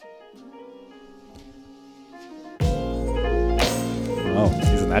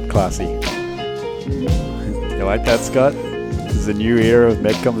that classy. You like that, Scott? This is a new era of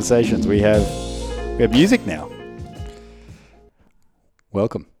Med Conversations. We have music now.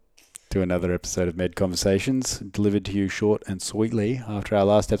 Welcome to another episode of Med Conversations, delivered to you short and sweetly after our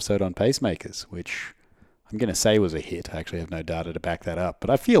last episode on pacemakers, which I'm going to say was a hit. I actually have no data to back that up, but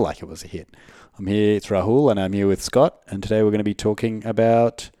I feel like it was a hit. I'm here, it's Rahul, and I'm here with Scott, and today we're going to be talking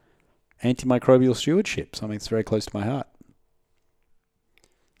about antimicrobial stewardship, something that's very close to my heart.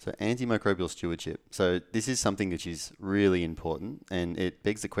 So antimicrobial stewardship. So this is something which is really important, and it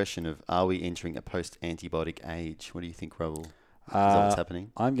begs the question of, are we entering a post-antibiotic age? What do you think, Rahul? Is that what's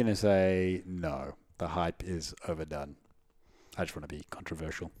happening? I'm going to say no. The hype is overdone. I just want to be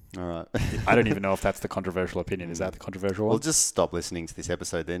controversial. All right. I don't even know if that's the controversial opinion. Is that the controversial one? Well, just stop listening to this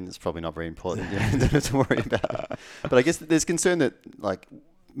episode then. It's probably not very important. You don't have to worry about it. But I guess there's concern that, like,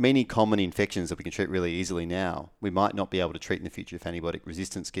 many common infections that we can treat really easily now, we might not be able to treat in the future if antibiotic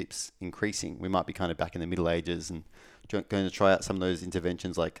resistance keeps increasing. We might be kind of back in the Middle Ages and going to try out some of those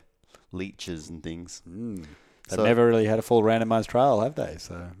interventions like leeches and things. They've never really had a full randomized trial, have they?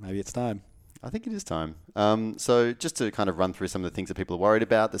 So maybe it's time. I think it is time. So just to kind of run through some of the things that people are worried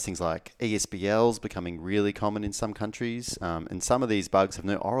about, there's things like ESBLs becoming really common in some countries. And some of these bugs have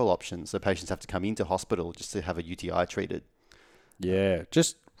no oral options. So patients have to come into hospital just to have a UTI treated. Yeah.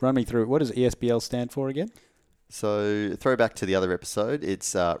 Just run me through. What does ESBL stand for again? So throwback to the other episode,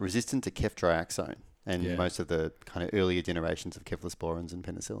 it's resistant to ceftriaxone and most of the kind of earlier generations of cephalosporins and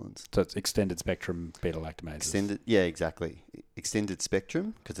penicillins. So it's extended spectrum beta-lactamases. Exactly. Extended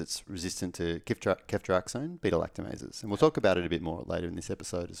spectrum because it's resistant to ceftriaxone, beta-lactamases. And we'll talk about it a bit more later in this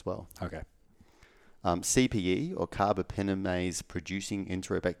episode as well. Okay. CPE, or carbapenemase-producing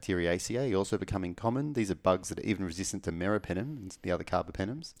Enterobacteriaceae, also becoming common. These are bugs that are even resistant to meropenem and the other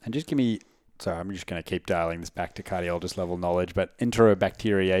carbapenems. And just give me... Sorry, I'm just going to keep dialing this back to cardiologist level knowledge, but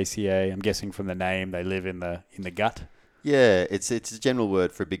Enterobacteriaceae, I'm guessing from the name, they live in the gut? Yeah, it's a general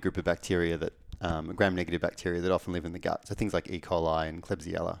word for a big group of bacteria that, gram-negative bacteria that often live in the gut. So things like E. coli and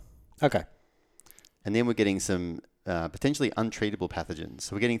Klebsiella. Okay. And then we're getting some potentially untreatable pathogens.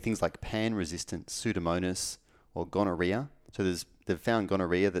 So we're getting things like pan-resistant Pseudomonas or gonorrhea. So they've found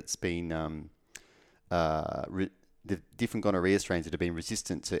gonorrhea that's been... the different gonorrhea strains that have been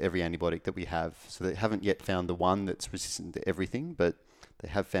resistant to every antibiotic that we have. So they haven't yet found the one that's resistant to everything, but they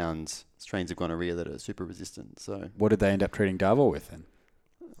have found strains of gonorrhea that are super resistant. So what did they end up treating Darvor with then?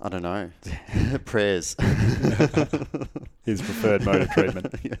 I don't know. Prayers. His preferred mode of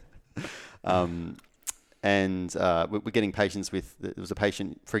treatment. Yeah. We're getting patients with... There was a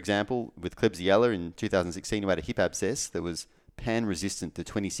patient, for example, with Klebsiella in 2016 who had a hip abscess that was pan-resistant to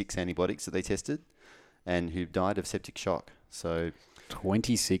 26 antibiotics that they tested, and who died of septic shock. So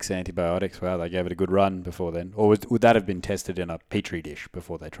 26 antibiotics. Wow, they gave it a good run before then. Or would that have been tested in a petri dish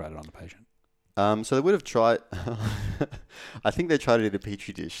before they tried it on the patient? So they would have tried... I think they tried it in a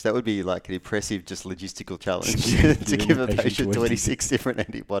petri dish. That would be like an impressive, just logistical challenge to give a patient 26 different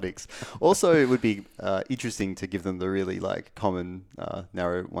antibiotics. Also, it would be interesting to give them the really like common,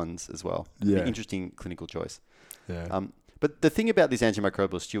 narrow ones as well. Yeah. Interesting clinical choice. Yeah. But the thing about this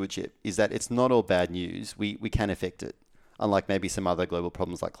antimicrobial stewardship is that it's not all bad news. We can affect it, unlike maybe some other global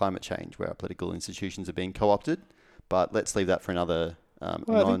problems like climate change, where our political institutions are being co-opted. But let's leave that for another... I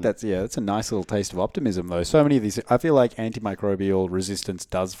think that's a nice little taste of optimism, though. So many of these... I feel like antimicrobial resistance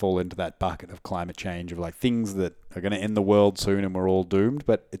does fall into that bucket of climate change, of like things that are going to end the world soon and we're all doomed.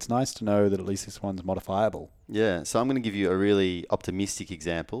 But it's nice to know that at least this one's modifiable. Yeah, so I'm going to give you a really optimistic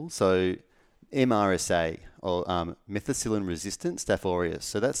example. So... MRSA, or methicillin-resistant Staph aureus.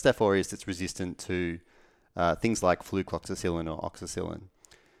 So that's Staph aureus that's resistant to things like flucloxacillin or oxacillin.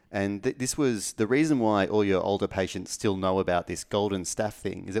 And this was the reason why all your older patients still know about this golden staph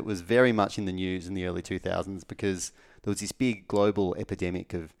thing, is it was very much in the news in the early 2000s because there was this big global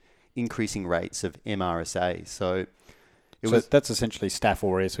epidemic of increasing rates of MRSA. So that's essentially Staph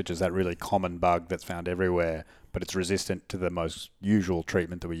aureus, which is that really common bug that's found everywhere, but it's resistant to the most usual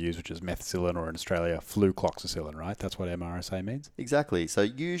treatment that we use, which is methicillin, or in Australia, flucloxacillin, right? That's what MRSA means? Exactly. So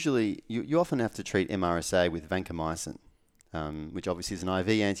usually, you often have to treat MRSA with vancomycin, which obviously is an IV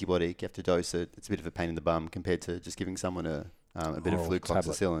antibiotic. You have to dose it. It's a bit of a pain in the bum compared to just giving someone a bit of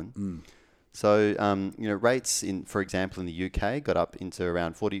flucloxacillin. So, rates, for example, in the UK got up into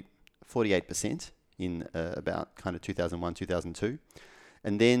around 48% in about kind of 2001, 2002.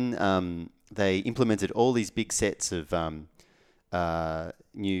 And then they implemented all these big sets of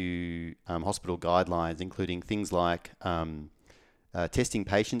new hospital guidelines, including things like testing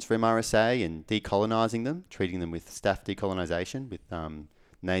patients for MRSA and decolonizing them, treating them with staph decolonization with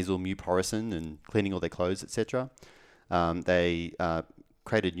nasal mupirocin and cleaning all their clothes, etc. They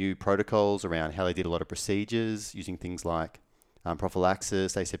created new protocols around how they did a lot of procedures using things like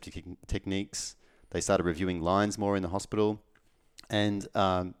prophylaxis, aseptic techniques. They started reviewing lines more in the hospital. And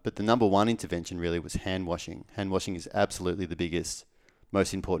but the number one intervention really was hand washing. Hand washing is absolutely the biggest,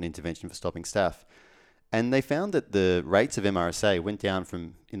 most important intervention for stopping staph. And they found that the rates of MRSA went down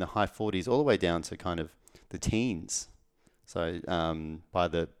from in the high 40s all the way down to kind of the teens. So by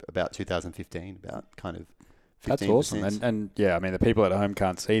about 2015, about kind of 15%. That's awesome. And yeah, I mean, the people at home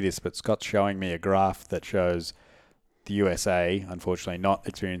can't see this, but Scott's showing me a graph that shows the USA, unfortunately, not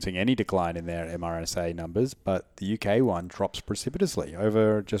experiencing any decline in their MRSA numbers, but the UK one drops precipitously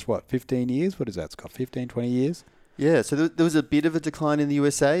over just, 15 years? What is that, Scott, 15, 20 years? Yeah, so there was a bit of a decline in the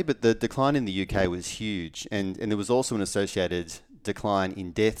USA, but the decline in the UK was huge. And there was also an associated decline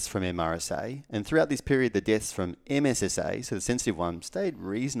in deaths from MRSA. And throughout this period, the deaths from MSSA, so the sensitive one, stayed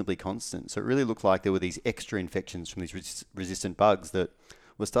reasonably constant. So it really looked like there were these extra infections from these resistant bugs that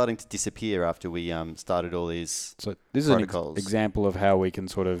were starting to disappear after we started all these So this protocols. Is an example of how we can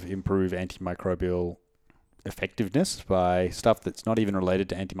sort of improve antimicrobial effectiveness by stuff that's not even related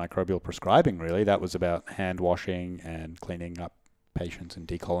to antimicrobial prescribing, really. That was about hand washing and cleaning up patients and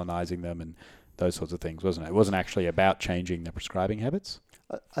decolonizing them and those sorts of things, wasn't it? It wasn't actually about changing the prescribing habits.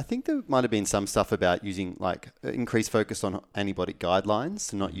 I think there might have been some stuff about using increased focus on antibiotic guidelines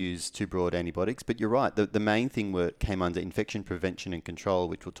to not use too broad antibiotics. But you're right. The main thing came under infection prevention and control,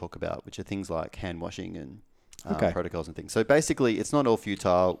 which we'll talk about, which are things like hand washing and protocols and things. So basically, it's not all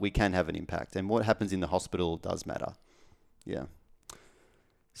futile. We can have an impact. And what happens in the hospital does matter. Yeah.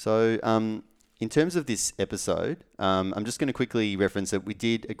 So in terms of this episode, I'm just going to quickly reference that we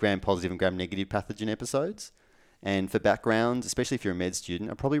did a gram-positive and gram-negative pathogen episodes. And for background, especially if you're a med student,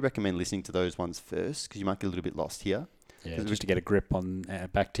 I probably recommend listening to those ones first because you might get a little bit lost here. Yeah, just to get a grip on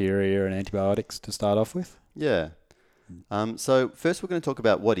bacteria and antibiotics to start off with. Yeah. So first we're going to talk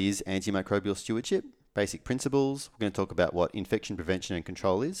about what is antimicrobial stewardship, basic principles. We're going to talk about what infection prevention and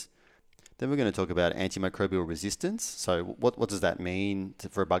control is. Then we're going to talk about antimicrobial resistance. So what does that mean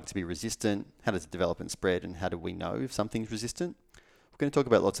for a bug to be resistant? How does it develop and spread? And how do we know if something's resistant? We're going to talk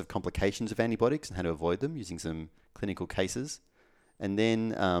about lots of complications of antibiotics and how to avoid them using some clinical cases. And then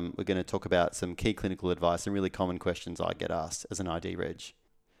we're going to talk about some key clinical advice and really common questions I get asked as an ID reg.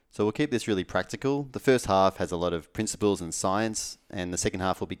 So we'll keep this really practical. The first half has a lot of principles and science, and the second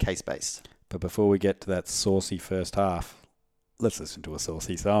half will be case-based. But before we get to that saucy first half, let's listen to a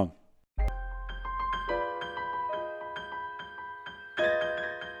saucy song.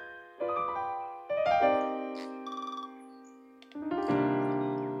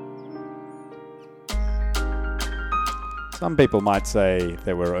 Some people might say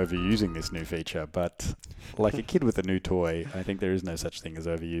that we're overusing this new feature, but like a kid with a new toy, I think there is no such thing as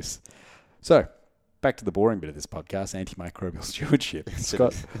overuse. So, back to the boring bit of this podcast, antimicrobial stewardship.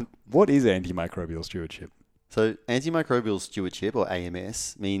 Scott, what is antimicrobial stewardship? So, antimicrobial stewardship, or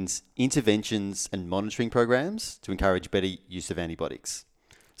AMS, means interventions and monitoring programs to encourage better use of antibiotics.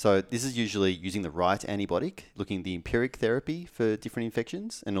 So, this is usually using the right antibiotic, looking at the empiric therapy for different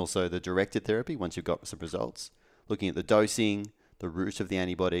infections, and also the directed therapy once you've got some results. Looking at the dosing, the route of the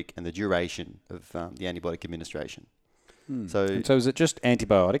antibiotic, and the duration of the antibiotic administration. So is it just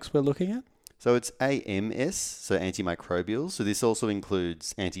antibiotics we're looking at? So it's AMS, so antimicrobials. So this also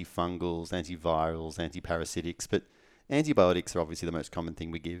includes antifungals, antivirals, antiparasitics, but antibiotics are obviously the most common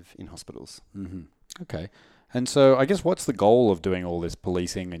thing we give in hospitals. Mm-hmm. Okay. And so I guess what's the goal of doing all this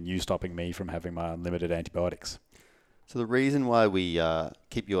policing and you stopping me from having my unlimited antibiotics? So the reason why we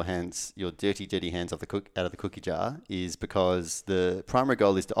keep your dirty hands out of the cookie jar is because the primary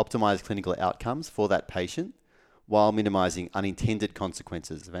goal is to optimize clinical outcomes for that patient while minimizing unintended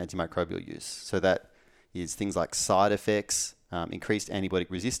consequences of antimicrobial use. So that is things like side effects, increased antibiotic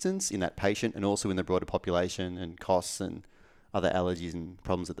resistance in that patient and also in the broader population, and costs and other allergies and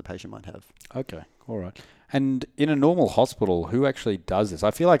problems that the patient might have. Okay, all right. And in a normal hospital, who actually does this?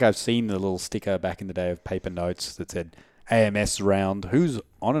 I feel like I've seen the little sticker back in the day of paper notes that said AMS round. Who's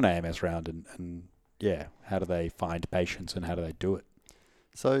on an AMS round? And yeah, how do they find patients and how do they do it?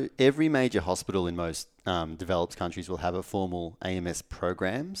 So every major hospital in most developed countries will have a formal AMS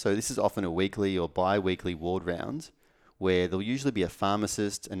program. So this is often a weekly or bi-weekly ward round where there'll usually be a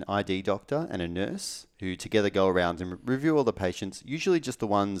pharmacist, an ID doctor, and a nurse who together go around and review all the patients, usually just the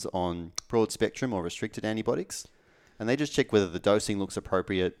ones on broad spectrum or restricted antibiotics. And they just check whether the dosing looks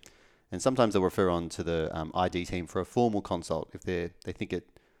appropriate. And sometimes they'll refer on to the ID team for a formal consult if they think it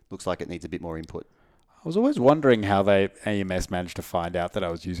looks like it needs a bit more input. I was always wondering how AMS managed to find out that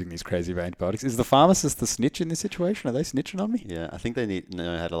I was using these crazy antibiotics. Is the pharmacist the snitch in this situation? Are they snitching on me? Yeah, I think they need to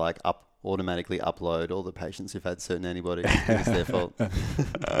know how to automatically upload all the patients who've had certain antibiotics. It's their fault.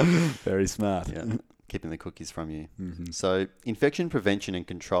 Very smart. Yeah, keeping the cookies from you. Mm-hmm. So infection prevention and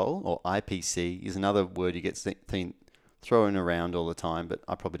control, or IPC, is another word you get thrown around all the time, but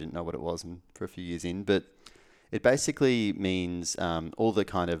I probably didn't know what it was for a few years in. But it basically means all the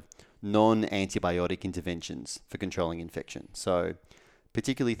kind of non-antibiotic interventions for controlling infection. So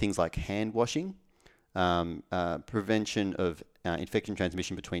particularly things like hand washing, prevention of infection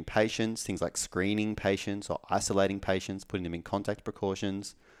transmission between patients, things like screening patients or isolating patients, putting them in contact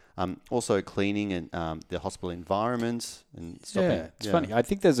precautions, also cleaning and the hospital environment and stopping. Yeah, it's funny. I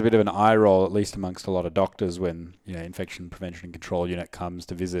think there's a bit of an eye roll, at least amongst a lot of doctors, when infection prevention and control unit comes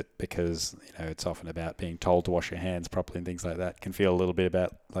to visit, because it's often about being told to wash your hands properly and things like that. It can feel a little bit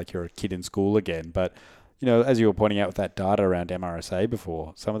about like you're a kid in school again, but as you were pointing out with that data around MRSA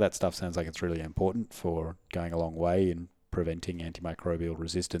before, some of that stuff sounds like it's really important for going a long way in preventing antimicrobial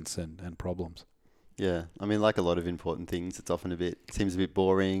resistance and problems. Yeah, I mean, like a lot of important things, it's often seems a bit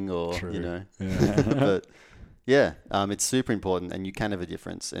boring or, True. But yeah, it's super important and you can have a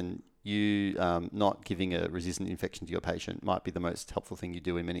difference. And you not giving a resistant infection to your patient might be the most helpful thing you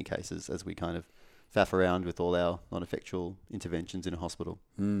do in many cases, as we kind of faff around with all our non-effectual interventions in a hospital.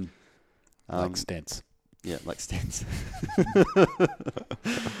 Like stents. Yeah, like stents.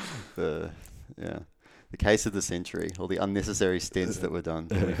 The case of the century, all the unnecessary stents that were done,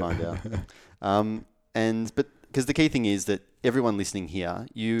 we find out. But because the key thing is that everyone listening here,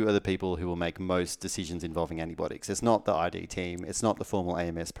 you are the people who will make most decisions involving antibiotics. It's not the ID team. It's not the formal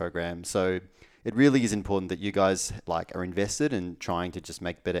AMS program. So it really is important that you guys are invested in trying to just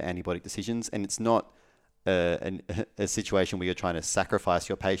make better antibiotic decisions. And it's not a situation where you're trying to sacrifice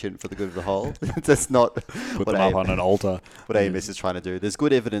your patient for the good of the whole. That's not Put them up on an altar. What AMS is trying to do. There's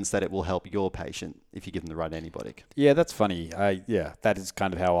good evidence that it will help your patient if you give them the right antibiotic. Yeah, that's funny. That is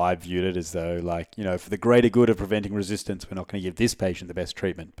kind of how I viewed it, as though for the greater good of preventing resistance, we're not going to give this patient the best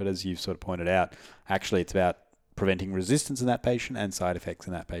treatment. But as you've sort of pointed out, actually it's about preventing resistance in that patient and side effects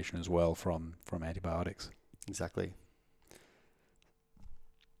in that patient as well from antibiotics. Exactly.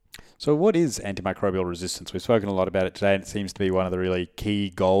 So what is antimicrobial resistance? We've spoken a lot about it today, and it seems to be one of the really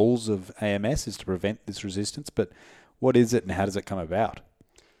key goals of AMS is to prevent this resistance. But what is it and how does it come about?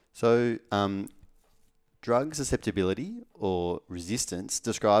 So drug susceptibility or resistance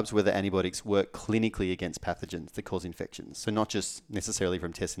describes whether antibiotics work clinically against pathogens that cause infections. So not just necessarily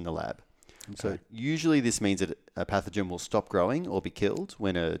from tests in the lab. Okay. So usually this means that a pathogen will stop growing or be killed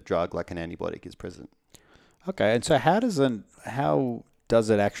when a drug like an antibiotic is present. Okay, and so how does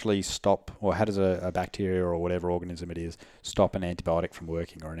it actually stop, or how does a bacteria or whatever organism it is stop an antibiotic from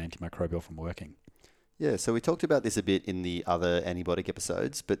working or an antimicrobial from working? Yeah, so we talked about this a bit in the other antibiotic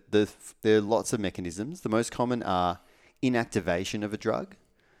episodes, but there are lots of mechanisms. The most common are inactivation of a drug,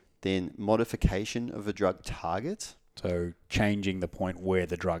 then modification of a drug target. So changing the point where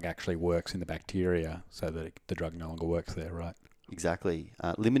the drug actually works in the bacteria so that the drug no longer works there, right? Exactly.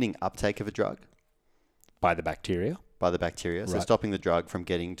 Limiting uptake of a drug. By the bacteria? So stopping the drug from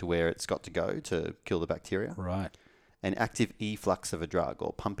getting to where it's got to go to kill the bacteria. Right. And active efflux of a drug,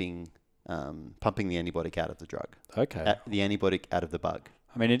 or pumping the antibiotic out of the drug. Okay. The antibiotic out of the bug.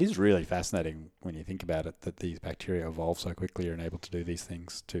 I mean, it is really fascinating when you think about it that these bacteria evolve so quickly and are able to do these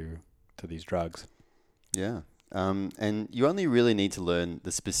things to these drugs. Yeah. And you only really need to learn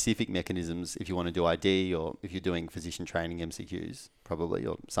the specific mechanisms if you want to do ID, or if you're doing physician training MCQs, probably,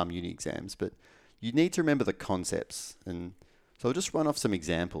 or some uni exams. But you need to remember the concepts. And so I'll just run off some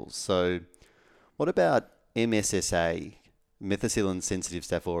examples. So what about MSSA, methicillin-sensitive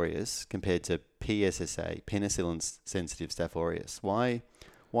Staph aureus, compared to PSSA, penicillin-sensitive Staph aureus? Why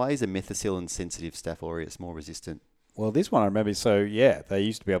is a methicillin-sensitive Staph aureus more resistant? Well, this one I remember, they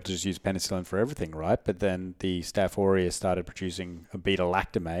used to be able to just use penicillin for everything, right? But then the Staph aureus started producing a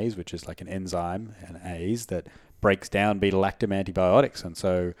beta-lactamase, which is like an enzyme, an ACE, that breaks down beta-lactam antibiotics. And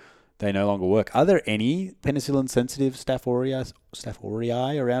so they no longer work. Are there any penicillin-sensitive Staph aureus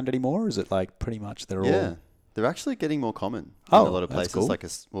around anymore? Or is it like pretty much they're all... Yeah, they're actually getting more common in a lot of places.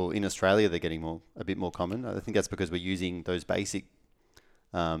 Cool. In Australia, they're getting a bit more common. I think that's because we're using those basic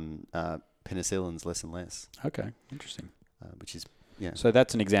penicillins less and less. Okay, interesting. Which is, yeah. So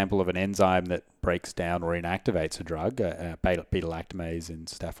that's an example of an enzyme that breaks down or inactivates a drug, beta-lactamase in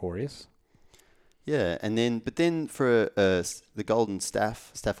Staph aureus. Yeah, but then for the golden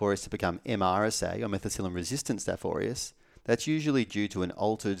Staph aureus to become MRSA, or methicillin-resistant Staph aureus, that's usually due to an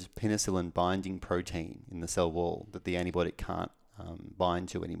altered penicillin binding protein in the cell wall that the antibiotic can't bind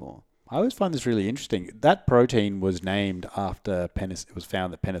to anymore. I always find this really interesting. That protein was named after it was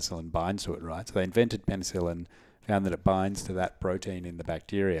found that penicillin binds to it, right? So they invented penicillin, found that it binds to that protein in the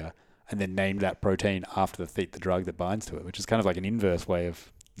bacteria, and then named that protein after the drug that binds to it, which is kind of like an inverse way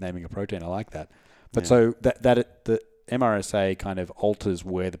of naming a protein. I like that. But so the MRSA kind of alters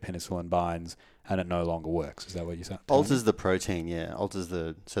where the penicillin binds, and it no longer works. Is that what you're saying? Alters the protein, yeah.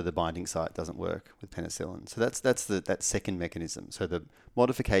 So the binding site doesn't work with penicillin. So that's that second mechanism. So the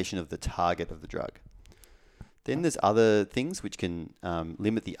modification of the target of the drug. Then there's other things which can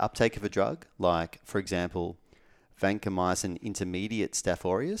limit the uptake of a drug, like, for example, vancomycin intermediate Staph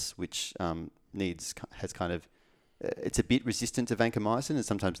aureus, which it's a bit resistant to vancomycin and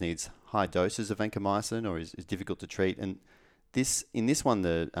sometimes needs high doses of vancomycin or is difficult to treat. And in this one,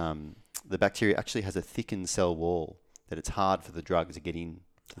 the bacteria actually has a thickened cell wall that it's hard for the drug to get in.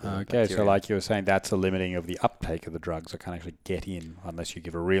 Okay, so like you were saying, that's a limiting of the uptake of the drugs. It can't actually get in unless you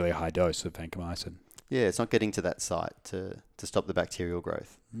give a really high dose of vancomycin. Yeah, it's not getting to that site to stop the bacterial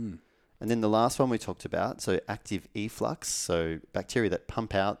growth. Mm. And then the last one we talked about, so active efflux, so bacteria that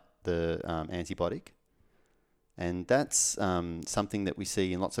pump out the antibiotic. And that's something that we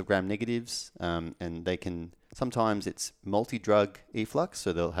see in lots of gram-negatives, and sometimes it's multi-drug efflux,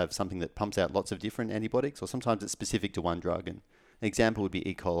 so they'll have something that pumps out lots of different antibiotics, or sometimes it's specific to one drug. And an example would be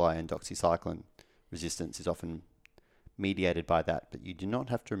E. coli, and doxycycline resistance is often mediated by that, but you do not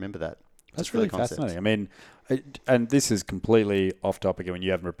have to remember that. That's really fascinating. I mean, and this is completely off topic, and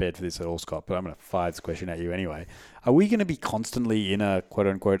you haven't prepared for this at all, Scott, but I'm going to fire this question at you anyway. Are we going to be constantly in a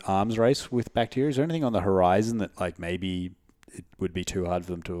quote-unquote arms race with bacteria? Is there anything on the horizon that, like, maybe it would be too hard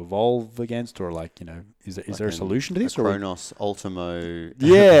for them to evolve against, or, like, you know, is there a solution to this? Kronos, Ultimo,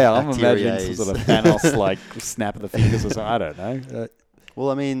 yeah, I'm imagining some sort of Thanos, like, snap of the fingers or something. I don't know. Well,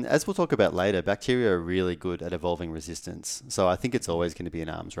 I mean, as we'll talk about later, bacteria are really good at evolving resistance. So I think it's always going to be an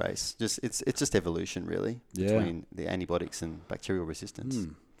arms race. It's just evolution, really, between the antibiotics and bacterial resistance.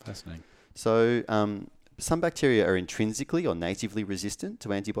 Fascinating. So some bacteria are intrinsically or natively resistant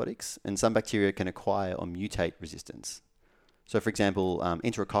to antibiotics, and some bacteria can acquire or mutate resistance. So, for example,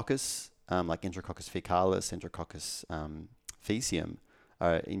 Enterococcus, like Enterococcus faecalis, Enterococcus faecium,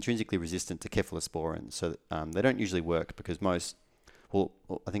 are intrinsically resistant to cephalosporins. So they don't usually work because I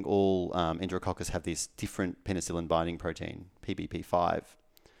think all Enterococcus have this different penicillin binding protein, PBP5,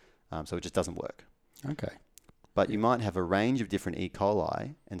 so it just doesn't work. Okay. But you might have a range of different E.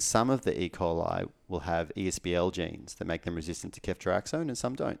 coli, and some of the E. coli will have ESBL genes that make them resistant to ceftriaxone, and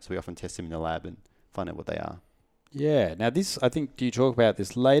some don't. So we often test them in the lab and find out what they are. Yeah. Now this, I think, do you talk about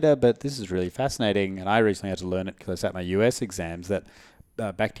this later, but this is really fascinating, and I recently had to learn it because I sat my US exams, that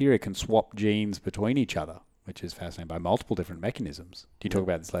bacteria can swap genes between each other, which is fascinating, by multiple different mechanisms. Do you talk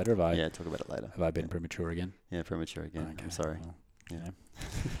about this later? Yeah, talk about it later. Have I been premature again? Yeah, premature again. Okay. I'm sorry. Well, yeah.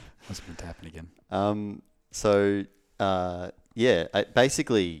 Must have been tapping again.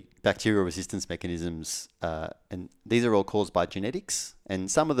 Basically, bacterial resistance mechanisms, and these are all caused by genetics, and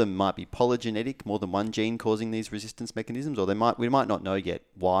some of them might be polygenetic, more than one gene causing these resistance mechanisms, or we might not know yet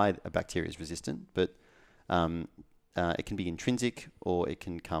why a bacteria is resistant, but it can be intrinsic, or it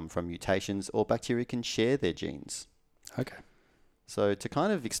can come from mutations, or bacteria can share their genes. Okay. So to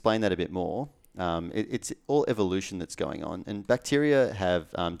kind of explain that a bit more, it's all evolution that's going on, and bacteria have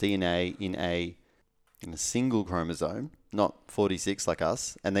DNA in a single chromosome, not 46 like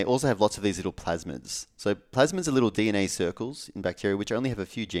us, and they also have lots of these little plasmids. So plasmids are little DNA circles in bacteria which only have a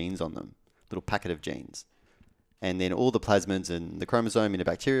few genes on them, little packet of genes. And then all the plasmids in the chromosome in a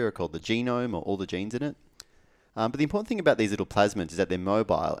bacteria are called the genome, or all the genes in it. But the important thing about these little plasmids is that they're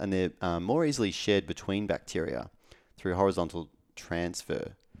mobile, and they're more easily shared between bacteria through horizontal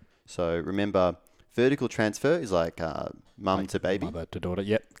transfer. So remember, vertical transfer is like mum to baby. Mother to daughter.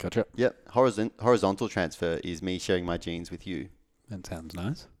 Yep, gotcha. Yep. Horizontal transfer is me sharing my genes with you. That sounds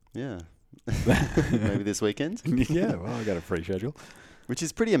nice. Yeah. Maybe this weekend. Yeah, well, I got a free schedule. Which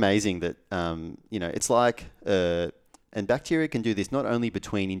is pretty amazing that, it's like, and bacteria can do this not only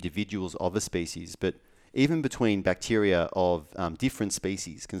between individuals of a species, but even between bacteria of different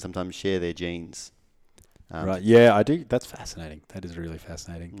species can sometimes share their genes. Right, yeah, I do. That's fascinating. That is really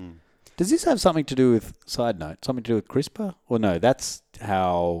fascinating. Does this have something to do with, side note, something to do with CRISPR? Or no, that's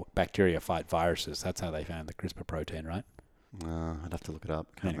how bacteria fight viruses. That's how they found the CRISPR protein, right? I'd have to look it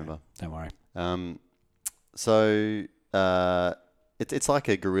up. Can't remember. Don't worry. It's like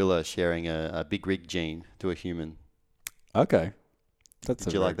a gorilla sharing a big rig gene to a human. Okay.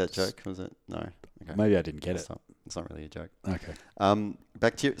 Did you like that joke? Was it? No. Okay. Maybe I didn't get it. It's not really a joke. Okay.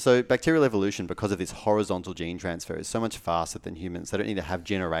 So bacterial evolution, because of this horizontal gene transfer, is so much faster than humans. They don't need to have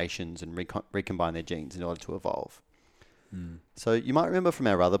generations and recombine their genes in order to evolve. So you might remember from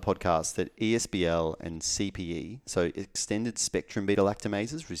our other podcasts that ESBL and CPE, so extended spectrum beta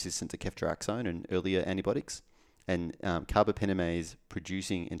lactamases resistant to ceftriaxone and earlier antibiotics, and carbapenemase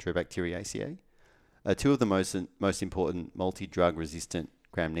producing Enterobacteriaceae are two of the most important multi-drug resistant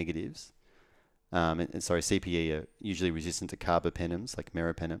gram-negatives. CPE are usually resistant to carbapenems like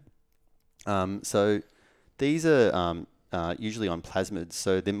meropenem. So these are usually on plasmids,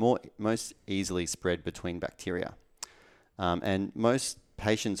 so they're most easily spread between bacteria. And most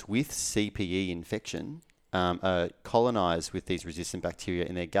patients with CPE infection are colonized with these resistant bacteria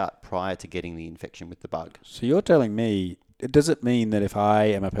in their gut prior to getting the infection with the bug. So you're telling me, does it mean that if I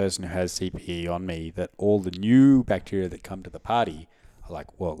am a person who has CPE on me, that all the new bacteria that come to the party,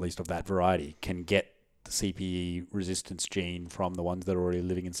 at least of that variety, can get the CPE resistance gene from the ones that are already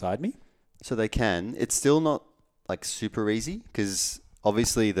living inside me? So they can. It's still not super easy because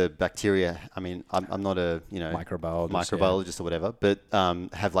obviously the bacteria, I'm not a microbiologist or whatever, but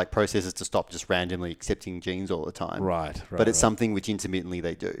have processes to stop just randomly accepting genes all the time. Right. But it's something which intermittently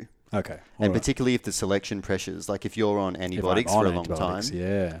they do. Okay. And particularly if the selection pressures, if you're on antibiotics for a long time,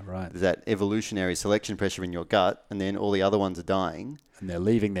 there's that evolutionary selection pressure in your gut, and then all the other ones are dying. And they're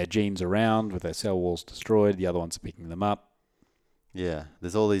leaving their genes around with their cell walls destroyed. The other ones are picking them up. Yeah,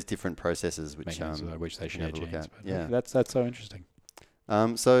 there's all these different processes which they share genes. Yeah, that's so interesting.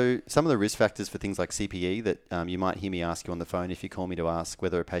 So some of the risk factors for things like CPE that you might hear me ask you on the phone if you call me to ask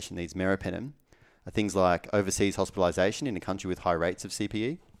whether a patient needs meropenem are things like overseas hospitalisation in a country with high rates of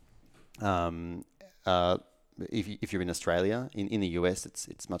CPE. If you're in Australia, in the US,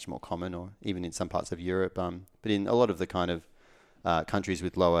 it's much more common, or even in some parts of Europe. But in a lot of the kind of countries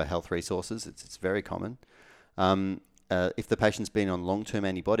with lower health resources, it's very common. If the patient's been on long-term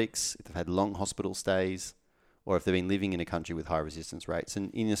antibiotics, if they've had long hospital stays, or if they've been living in a country with high resistance rates.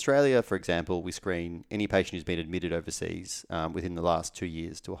 And in Australia, for example, we screen any patient who's been admitted overseas within the last 2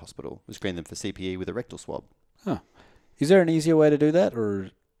 years to a hospital. We screen them for CPE with a rectal swab. Huh. Is there an easier way to do that,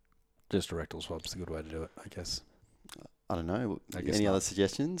 or just a rectal swab's the good way to do it, I guess? I don't know. Any other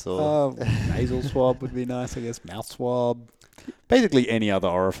suggestions? Or nasal swab would be nice, I guess. Mouth swab. Basically, any other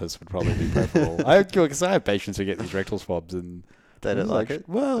orifice would probably be preferable. Because I have patients who get these rectal swabs and they don't like it.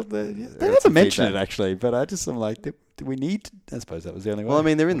 Well, they never mention it actually, but I'm like, do we need to? I suppose that was the only way. Well,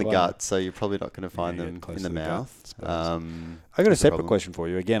 they're in the gut, so you're probably not going to find them in the mouth. I got a separate question for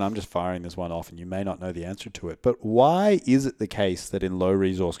you. Again, I'm just firing this one off, and you may not know the answer to it. But why is it the case that in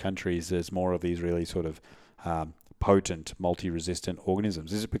low-resource countries there's more of these really sort of potent, multi-resistant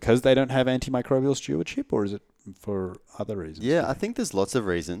organisms? Is it because they don't have antimicrobial stewardship, or is it for other reasons? Yeah, I think there's lots of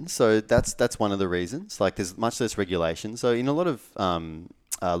reasons. So that's one of the reasons. There's much less regulation. So in a lot of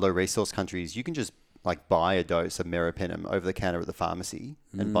low-resource countries, you can just buy a dose of meropenem over the counter at the pharmacy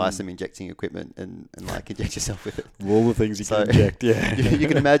and buy some injecting equipment and inject yourself with it. All the things you can inject, yeah. You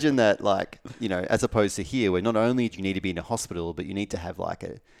can imagine that, as opposed to here, where not only do you need to be in a hospital, but you need to have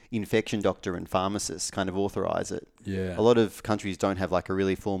a infection doctor and pharmacist kind of authorize it. Yeah. A lot of countries don't have a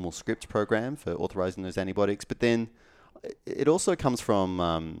really formal script program for authorizing those antibiotics, but then it also comes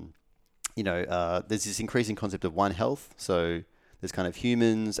from, there's this increasing concept of One Health. So there's kind of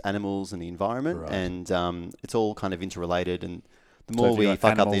humans, animals, and the environment, and it's all kind of interrelated. And the more we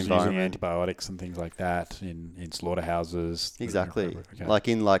fuck up the environment, using antibiotics and things like that in slaughterhouses, exactly.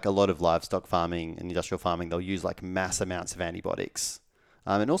 In a lot of livestock farming and industrial farming, they'll use mass amounts of antibiotics.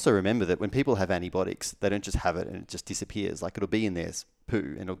 And also remember that when people have antibiotics, they don't just have it and it just disappears. It'll be in their poo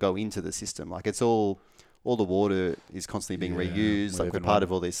and it'll go into the system. It's all the water is constantly being reused. We're part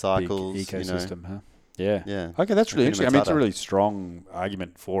of all these cycles. Big ecosystem, huh? Yeah. Yeah. Okay, that's really interesting. It's a really strong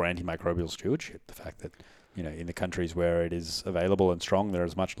argument for antimicrobial stewardship. The fact that, in the countries where it is available and strong, there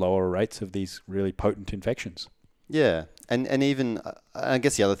is much lower rates of these really potent infections. Yeah. And even, I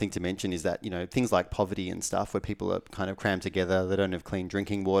guess the other thing to mention is that, things like poverty and stuff where people are kind of crammed together, they don't have clean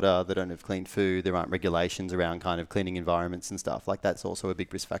drinking water, they don't have clean food, there aren't regulations around kind of cleaning environments and stuff. That's also a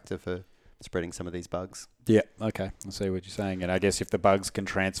big risk factor for spreading some of these bugs. Yeah, okay. I see what you're saying. And I guess if the bugs can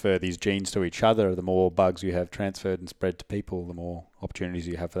transfer these genes to each other, the more bugs you have transferred and spread to people, the more opportunities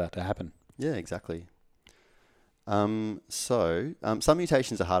you have for that to happen. Yeah, exactly. Some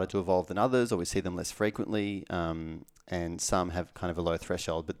mutations are harder to evolve than others, or we see them less frequently, and some have kind of a low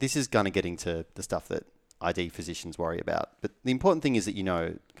threshold. But this is going to get into the stuff that ID physicians worry about. But the important thing is that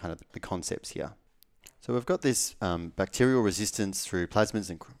kind of the concepts here. So we've got this bacterial resistance through plasmids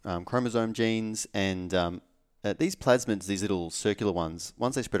and chromosome genes, and these plasmids, these little circular ones,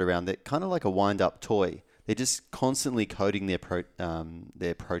 once they spread around, they're kind of like a wind-up toy. They're just constantly coating their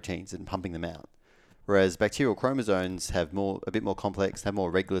proteins and pumping them out. Whereas bacterial chromosomes have a bit more complex, have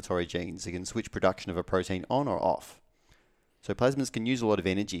more regulatory genes. They can switch production of a protein on or off. So plasmids can use a lot of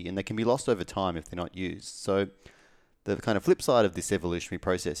energy, and they can be lost over time if they're not used. So the kind of flip side of this evolutionary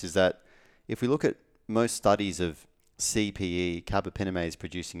process is that if we look at most studies of CPE, carbapenemase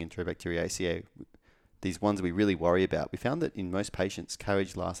producing Enterobacteriaceae, these ones we really worry about, we found that in most patients,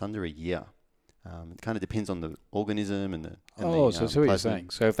 carriage lasts under a year. It kind of depends on the organism and the so what you're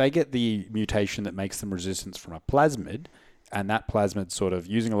saying. So if they get the mutation that makes them resistant from a plasmid, and that plasmid sort of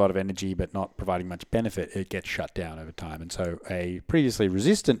using a lot of energy but not providing much benefit, it gets shut down over time. And so a previously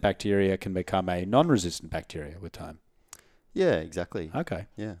resistant bacteria can become a non-resistant bacteria with time. Yeah, exactly. Okay.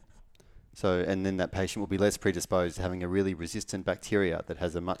 Yeah. So, and then that patient will be less predisposed to having a really resistant bacteria that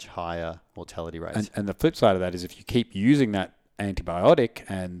has a much higher mortality rate. And the flip side of that is if you keep using that antibiotic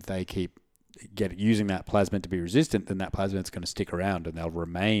and they keep using that plasmid to be resistant, then that plasmid's going to stick around and they'll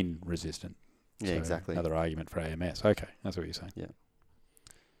remain resistant. Yeah, exactly. Another argument for AMS. Okay, that's what you're saying. Yeah.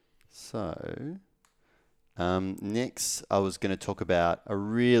 So, next I was going to talk about a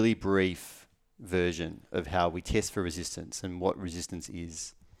really brief version of how we test for resistance and what resistance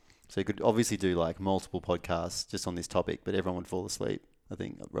is. So you could obviously do like multiple podcasts just on this topic, but everyone would fall asleep. I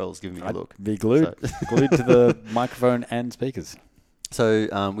think Raul's giving me a look. Be glued, glued to the microphone and speakers.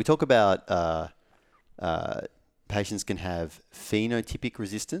 So we talk about patients can have phenotypic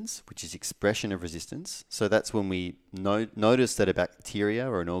resistance, which is expression of resistance. So that's when we notice that a bacteria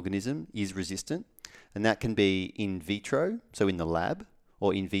or an organism is resistant. And that can be in vitro, so in the lab,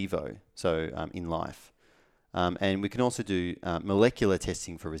 or in vivo, so in life. And we can also do molecular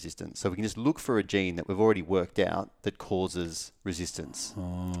testing for resistance. So we can just look for a gene that we've already worked out that causes resistance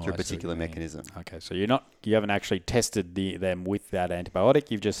through a particular mechanism. Okay, so you haven't actually tested them with that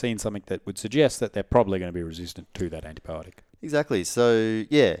antibiotic. You've just seen something that would suggest that they're probably going to be resistant to that antibiotic. Exactly. So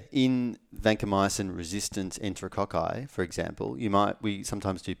yeah, in vancomycin-resistant enterococci, for example, we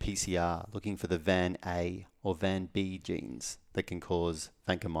sometimes do PCR looking for the VAN A or VAN B genes that can cause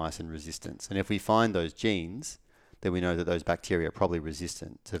vancomycin resistance. And if we find those genes, then we know that those bacteria are probably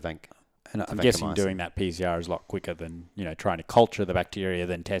resistant to vancomycin. And I'm guessing doing that PCR is a lot quicker than trying to culture the bacteria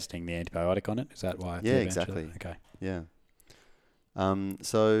than testing the antibiotic on it. Is that why? Yeah, exactly. Okay. Yeah.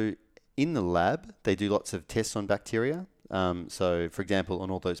 So in the lab, they do lots of tests on bacteria. So, for example, on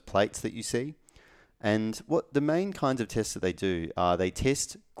all those plates that you see. And what the main kinds of tests that they do are they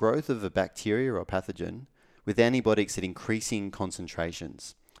test growth of a bacteria or pathogen with antibiotics at increasing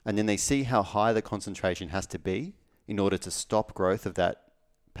concentrations. And then they see how high the concentration has to be in order to stop growth of that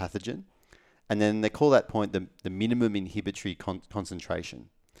pathogen. And then they call that point the minimum inhibitory concentration,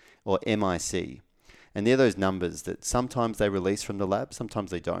 or MIC. And they're those numbers that sometimes they release from the lab,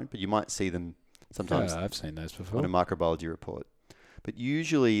 sometimes they don't, but you might see them sometimes. I've seen those before. On a microbiology report. But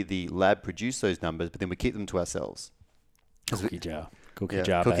usually the lab produce those numbers, but then we keep them to ourselves. Cookie jar. Cookie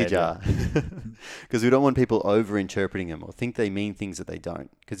Cookie jar. Because we don't want people over-interpreting them or think they mean things that they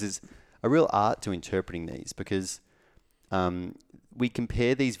don't. Because there's a real art to interpreting these because we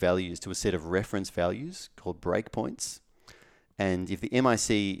compare these values to a set of reference values called breakpoints. And if the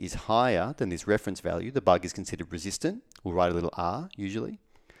MIC is higher than this reference value, the bug is considered resistant. We'll write a little R usually.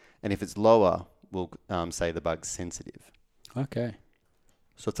 And if it's lower, we'll say the bug's sensitive. Okay.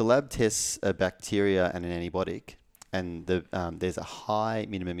 So if the lab tests a bacteria and an antibiotic, and there's a high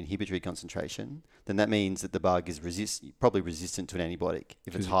minimum inhibitory concentration, then that means that the bug is probably resistant to an antibiotic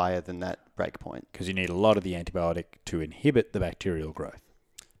if it's higher than that breakpoint. Because you need a lot of the antibiotic to inhibit the bacterial growth.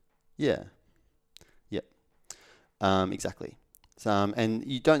 Yeah. Yep. Exactly. And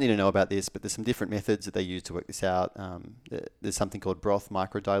you don't need to know about this, but there's some different methods that they use to work this out. There's something called broth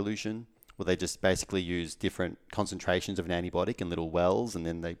microdilution, where they just basically use different concentrations of an antibiotic in little wells, and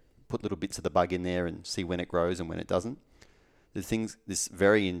then they put little bits of the bug in there and see when it grows and when it doesn't. There's this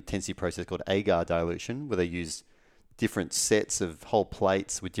very intensive process called agar dilution, where they use different sets of whole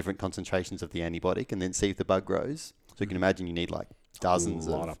plates with different concentrations of the antibiotic and then see if the bug grows. So you can imagine you need like dozens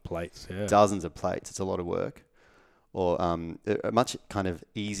of plates. Yeah. Dozens of plates. It's a lot of work. Or a much kind of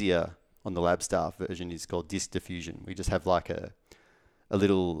easier on the lab staff version is called disc diffusion. We just have like a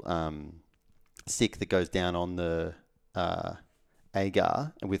little stick that goes down on the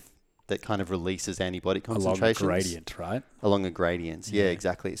agar that kind of releases antibiotic concentrations. Along a gradient, right? Along a gradient, yeah,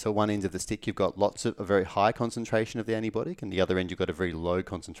 exactly. So one end of the stick, you've got a very high concentration of the antibiotic, and the other end, you've got a very low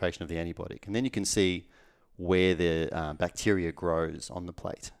concentration of the antibiotic. And then you can see where the bacteria grows on the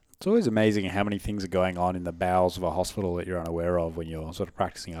plate. It's always amazing how many things are going on in the bowels of a hospital that you're unaware of when you're sort of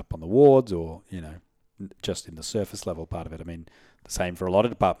practicing up on the wards or, just in the surface level part of it. I mean, the same for a lot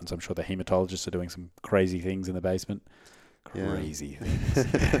of departments. I'm sure the hematologists are doing some crazy things in the basement. Crazy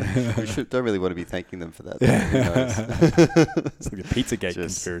things. We don't really want to be thanking them for that. It's like a Pizzagate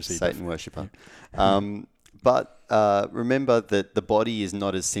conspiracy. Satan worshipper. But remember that the body is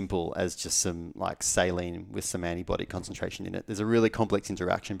not as simple as just some like saline with some antibiotic concentration in it. There's a really complex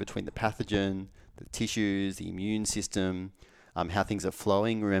interaction between the pathogen, the tissues, the immune system, how things are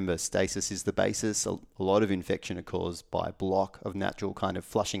flowing. Remember, stasis is the basis. A lot of infection are caused by block of natural kind of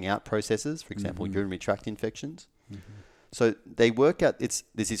flushing out processes, for example, urinary tract infections. So they work out, there's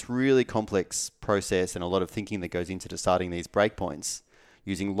this really complex process and a lot of thinking that goes into deciding these breakpoints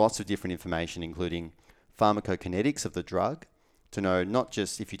using lots of different information, including pharmacokinetics of the drug, to know not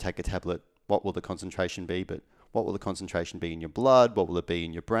just if you take a tablet, what will the concentration be, but what will the concentration be in your blood, what will it be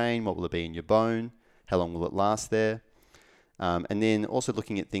in your brain, what will it be in your bone, how long will it last there. And then also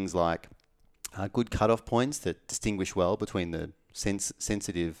looking at things like good cutoff points that distinguish well between the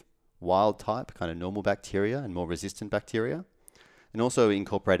sensitive wild type, kind of normal bacteria and more resistant bacteria, and also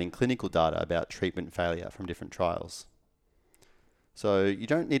incorporating clinical data about treatment failure from different trials. So you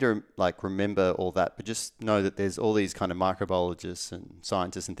don't need to remember all that, but just know that there's all these kind of microbiologists and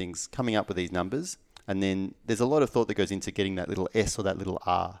scientists and things coming up with these numbers. And then there's a lot of thought that goes into getting that little S or that little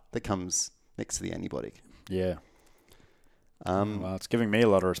R that comes next to the antibiotic. Yeah. Well, it's giving me a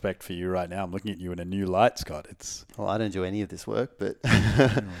lot of respect for you right now. I'm looking at you in a new light, Scott. Well, I don't do any of this work, but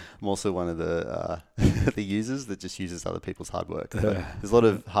I'm also one of the the users that just uses other people's hard work. There's a lot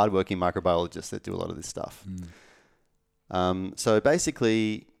of hardworking microbiologists that do a lot of this stuff. So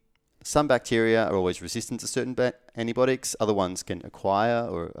basically, some bacteria are always resistant to certain antibiotics. Other ones can acquire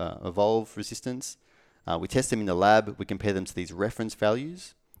or evolve resistance. We test them in the lab. We compare them to these reference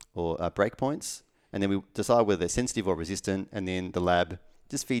values or breakpoints. And then we decide whether they're sensitive or resistant, and then the lab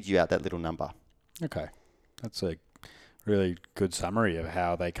just feeds you out that little number. Okay. That's a really good summary of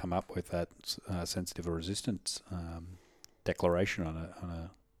how they come up with that sensitive or resistant declaration on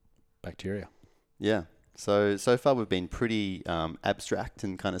a bacteria. Yeah. So far we've been pretty abstract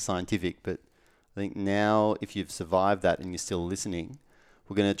and kind of scientific, but I think now if you've survived that and you're still listening,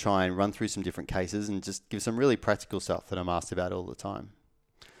 we're going to try and run through some different cases and just give some really practical stuff that I'm asked about all the time.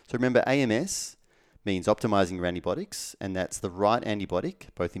 So remember, AMS means optimizing your antibiotics, and that's the right antibiotic,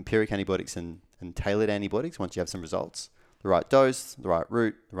 both empiric antibiotics and tailored antibiotics once you have some results, the right dose, the right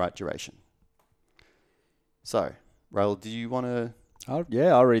route, the right duration. So, Raul, do you want to...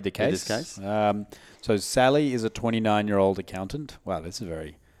 I'll read the case. This case? So Sally is a 29-year-old accountant. Wow, this is a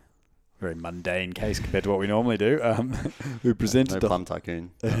very, very mundane case compared to what we normally do. Who presented plum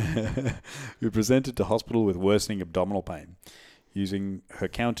tycoon. who presented to hospital with worsening abdominal pain. Using her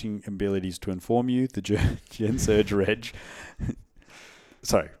counting abilities to inform you, the Gen Surge Reg.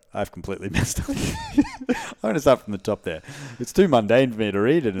 Sorry, I've completely messed up. I'm going to start from the top there. It's too mundane for me to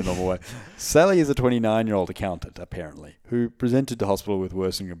read it in a normal way. Sally is a 29-year-old accountant, apparently, who presented to hospital with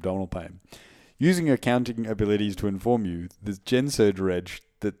worsening abdominal pain. Using her counting abilities to inform you, the Gen Surge Reg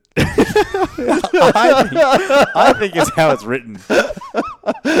that I think is how it's written.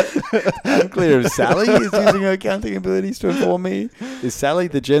 I'm clear if Sally is using her counting abilities to inform me. Is Sally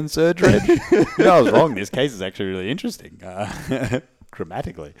the Gen Surge Reg? I was wrong. This case is actually really interesting.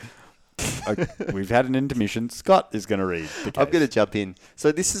 Grammatically. We've had an intermission. Scott is going to read the case. I'm going to jump in.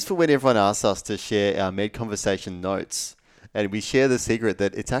 So this is for when everyone asks us to share our Med Conversation notes. And we share the secret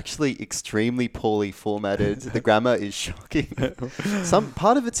that it's actually extremely poorly formatted. The grammar is shocking. Some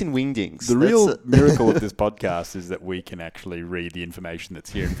part of it's in wingdings. The real miracle of this podcast is that we can actually read the information that's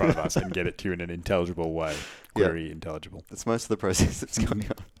here in front of us and get it to you in an intelligible way. Query intelligible. That's most of the process that's going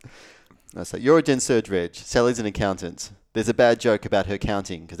on. So you're a Gen Surge Reg. Sally's an accountant. There's a bad joke about her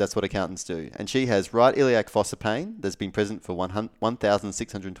counting because that's what accountants do. And she has right iliac fossa pain that's been present for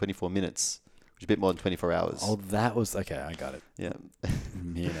 1,624 minutes. A bit more than 24 hours. Oh, that was... Okay, I got it. Yeah.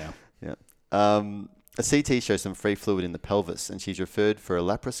 I'm here now. Yeah. A CT shows some free fluid in the pelvis, and she's referred for a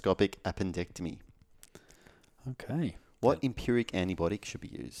laparoscopic appendectomy. Okay. What empiric antibiotic should be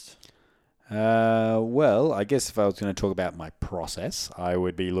used? Well, I guess if I was going to talk about my process, I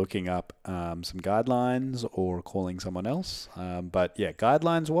would be looking up some guidelines or calling someone else. But yeah,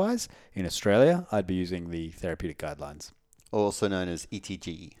 guidelines-wise, in Australia, I'd be using the therapeutic guidelines. Also known as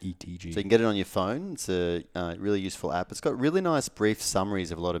ETG. ETG. So you can get it on your phone. It's a really useful app. It's got really nice brief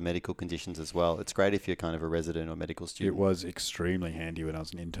summaries of a lot of medical conditions as well. It's great if you're kind of a resident or medical student. It was extremely handy when I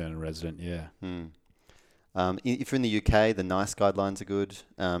was an intern and resident, yeah. If you're in the UK, the NICE guidelines are good.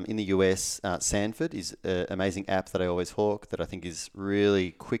 In the US, Sanford is an amazing app that I always hawk that I think is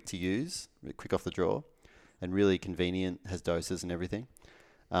really quick to use, quick off the draw, and really convenient, has doses and everything.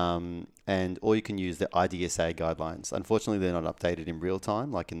 Or you can use the IDSA guidelines. Unfortunately, they're not updated in real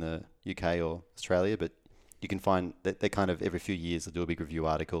time, like in the UK or Australia, but you can find that they kind of every few years they'll do a big review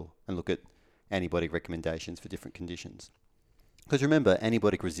article and look at antibiotic recommendations for different conditions. Because remember,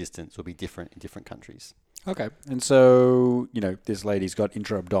 antibiotic resistance will be different in different countries. Okay. And so, this lady's got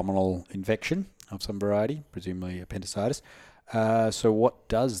intra-abdominal infection of some variety, presumably appendicitis. So what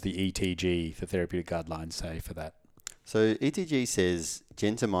does the ETG, the therapeutic guidelines, say for that? So ETG says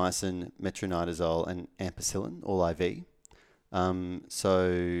gentamicin, metronidazole, and ampicillin, all IV.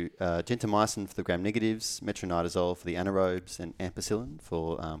 Gentamicin for the gram-negatives, metronidazole for the anaerobes, and ampicillin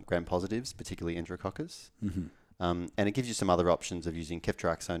for gram-positives, particularly Enterococcus. Mm-hmm. And it gives you some other options of using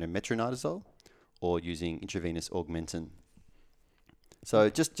ceftriaxone and metronidazole or using intravenous augmentin. So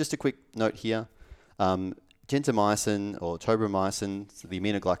just a quick note here. Gentamicin or tobramycin, the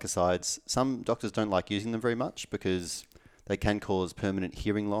aminoglycosides, some doctors don't like using them very much because they can cause permanent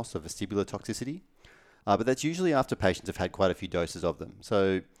hearing loss or vestibular toxicity. But that's usually after patients have had quite a few doses of them.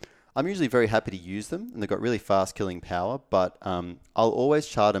 So I'm usually very happy to use them, and they've got really fast killing power, but I'll always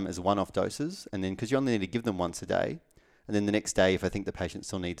chart them as one-off doses, and then because you only need to give them once a day, and then the next day, if I think the patient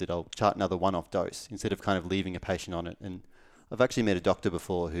still needs it, I'll chart another one-off dose instead of kind of leaving a patient on it. And I've actually met a doctor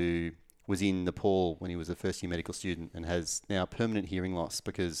before who was in Nepal when he was a first-year medical student and has now permanent hearing loss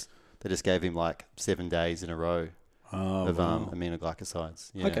because they just gave him like 7 days in a row of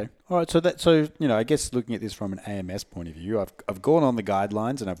aminoglycosides. Yeah. Okay. All right. So I guess looking at this from an AMS point of view, I've gone on the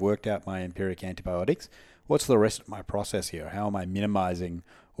guidelines and I've worked out my empiric antibiotics. What's the rest of my process here? How am I minimizing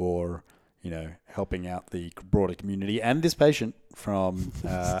or helping out the broader community and this patient from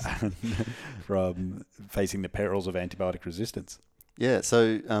from facing the perils of antibiotic resistance? Yeah.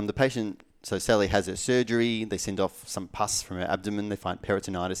 So the patient, so Sally has her surgery. They send off some pus from her abdomen. They find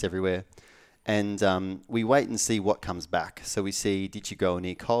peritonitis everywhere. And we wait and see what comes back. So we see, did you go on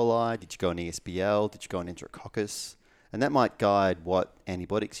E. coli? Did you go on ESBL? Did you go on Enterococcus? And that might guide what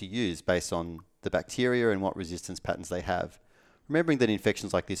antibiotics you use based on the bacteria and what resistance patterns they have. Remembering that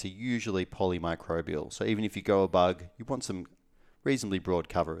infections like this are usually polymicrobial. So even if you go a bug, you want some reasonably broad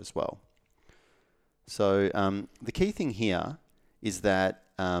cover as well. So the key thing here is that,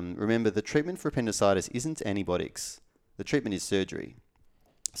 remember, the treatment for appendicitis isn't antibiotics. The treatment is surgery.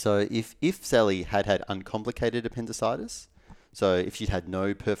 So if Sally had uncomplicated appendicitis, so if she'd had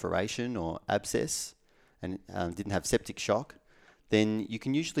no perforation or abscess and didn't have septic shock, then you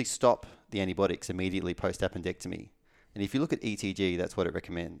can usually stop the antibiotics immediately post-appendectomy. And if you look at ETG, that's what it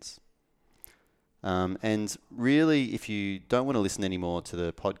recommends. And really, if you don't want to listen anymore to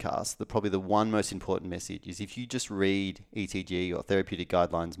the podcast, probably the one most important message is if you just read ETG or therapeutic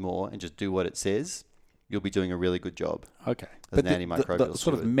guidelines more and just do what it says, you'll be doing a really good job. Okay. But the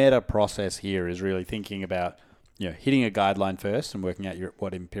sort of meta process here is really thinking about, hitting a guideline first and working out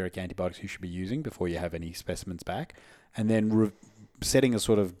what empiric antibiotics you should be using before you have any specimens back, and then setting a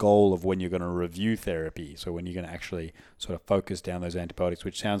sort of goal of when you're going to review therapy. So when you're going to actually sort of focus down those antibiotics,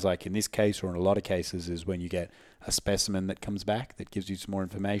 which sounds like in this case or in a lot of cases is when you get a specimen that comes back that gives you some more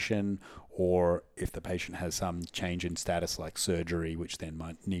information, or if the patient has some change in status like surgery, which then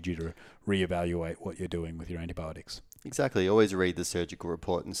might need you to reevaluate what you're doing with your antibiotics. Exactly. Always read the surgical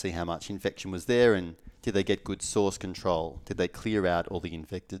report and see how much infection was there and did they get good source control? Did they clear out all the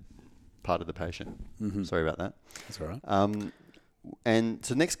infected part of the patient? Mm-hmm. Sorry about that. That's all right. And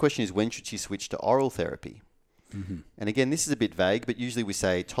so the next question is, when should she switch to oral therapy? Mm-hmm. And again, this is a bit vague, but usually we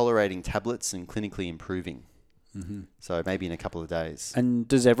say tolerating tablets and clinically improving. Mm-hmm. So maybe in a couple of days. And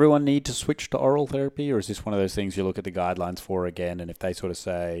does everyone need to switch to oral therapy, or is this one of those things you look at the guidelines for again, and if they sort of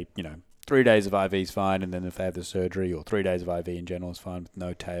say, 3 days of IV is fine, and then if they have the surgery, or 3 days of IV in general is fine with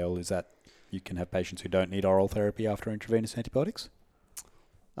no tail, is that you can have patients who don't need oral therapy after intravenous antibiotics?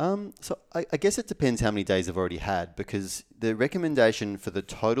 So I guess it depends how many days they've already had, because the recommendation for the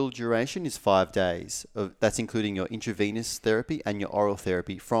total duration is 5 days. That's including your intravenous therapy and your oral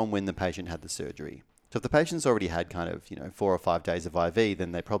therapy from when the patient had the surgery. So if the patient's already had kind of 4 or 5 days of IV,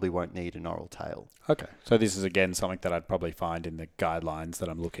 then they probably won't need an oral tail. Okay, so this is again something that I'd probably find in the guidelines that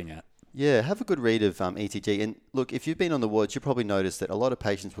I'm looking at. Yeah, have a good read of ETG. And look, if you've been on the wards, you probably noticed that a lot of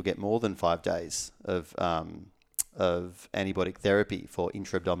patients will get more than 5 days of antibiotic therapy for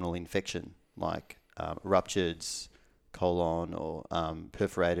intra-abdominal infection, like ruptured colon or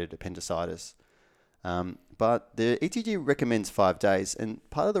perforated appendicitis. But the ETG recommends 5 days. And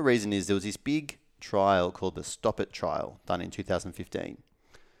part of the reason is there was this big trial called the Stop It trial done in 2015.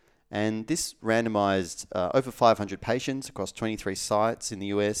 And this randomized over 500 patients across 23 sites in the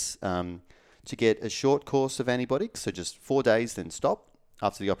US to get a short course of antibiotics, so just 4 days, then stop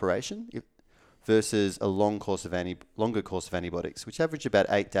after the operation, versus a longer course of antibiotics, which averaged about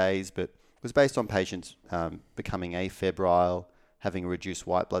 8 days, but was based on patients becoming afebrile, having a reduced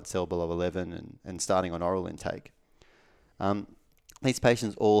white blood cell below 11, and starting on oral intake. These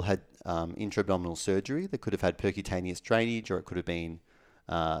patients all had intra-abdominal surgery. They could have had percutaneous drainage, or it could have been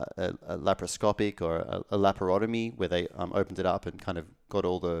a laparoscopic or a laparotomy where they opened it up and kind of got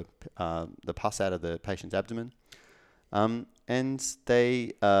all the pus out of the patient's abdomen. And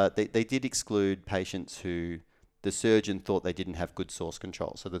they did exclude patients who the surgeon thought they didn't have good source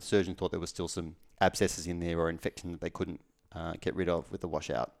control. So the surgeon thought there was still some abscesses in there or infection that they couldn't get rid of with the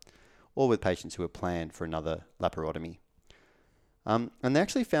washout, or with patients who were planned for another laparotomy. And they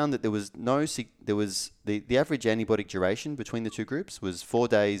actually found that the average antibiotic duration between the two groups was 4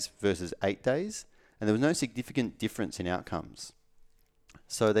 days versus 8 days, and there was no significant difference in outcomes.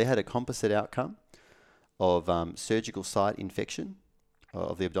 So they had a composite outcome of surgical site infection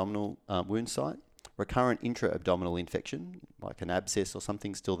of the abdominal wound site, recurrent intra-abdominal infection, like an abscess or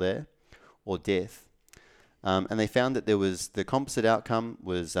something still there, or death. And they found that the composite outcome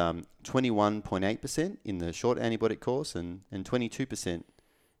was 21.8% in the short antibiotic course and 22%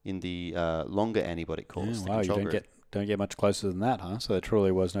 in the longer antibiotic course. Yeah, wow, you don't get much closer than that, huh? So there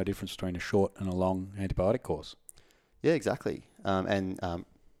truly was no difference between a short and a long antibiotic course. Yeah, exactly. And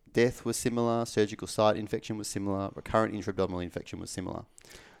death was similar, surgical site infection was similar, recurrent intra-abdominal infection was similar.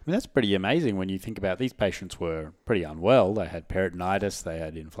 I mean, that's pretty amazing when you think about these patients were pretty unwell. They had peritonitis, they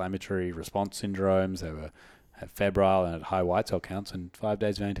had inflammatory response syndromes, they had febrile and had high white cell counts, and 5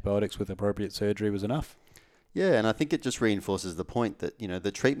 days of antibiotics with appropriate surgery was enough. Yeah, and I think it just reinforces the point that,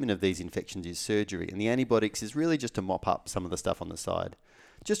 the treatment of these infections is surgery, and the antibiotics is really just to mop up some of the stuff on the side.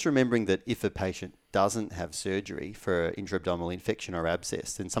 Just remembering that if a patient doesn't have surgery for intra-abdominal infection or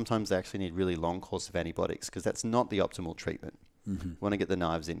abscess, then sometimes they actually need really long course of antibiotics because that's not the optimal treatment. Mm-hmm. You want to get the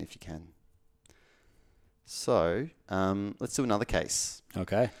knives in if you can. So let's do another case.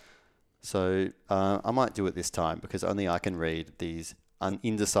 Okay. So I might do it this time because only I can read these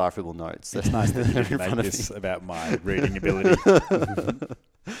indecipherable notes. It's nice that you didn't make this about my reading ability.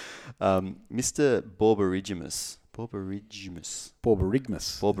 Mr. Borborygmus.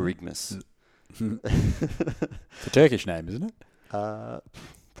 It's a Turkish name, isn't it?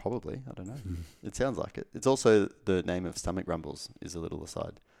 Probably. I don't know. It sounds like it. It's also the name of stomach rumbles, is a little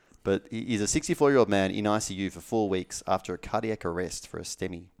aside. But he's a 64-year-old man in ICU for 4 weeks after a cardiac arrest for a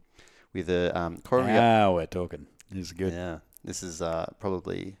STEMI with a coronary... Now we're talking. This is good. Yeah. This is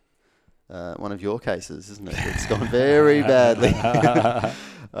probably one of your cases, isn't it? It's gone very badly.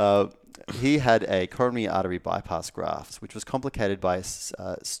 He had a coronary artery bypass graft, which was complicated by a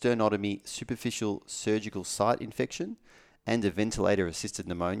sternotomy superficial surgical site infection and a ventilator-assisted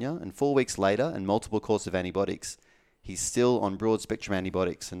pneumonia. And 4 weeks later, and multiple courses of antibiotics, he's still on broad-spectrum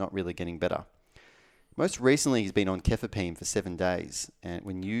antibiotics and not really getting better. Most recently, he's been on cefepime for 7 days. And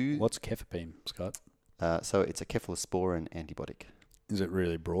What's cefepime, Scott? So it's a cephalosporin antibiotic. Is it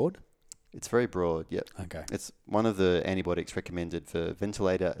really broad? It's very broad, yep. Okay. It's one of the antibiotics recommended for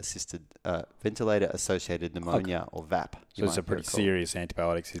ventilator-associated pneumonia, or VAP. So it's a pretty serious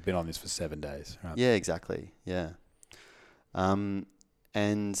antibiotics. He's been on this for 7 days, right? Yeah, exactly. Yeah. And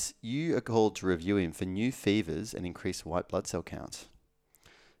you are called to review him for new fevers and increased white blood cell count.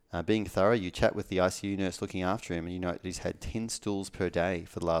 Being thorough, you chat with the ICU nurse looking after him, and you note that he's had 10 stools per day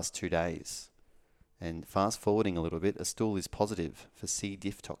for the last 2 days. And fast forwarding a little bit, a stool is positive for C.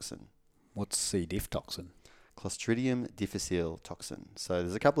 diff toxin. What's C. diff toxin? Clostridium difficile toxin. So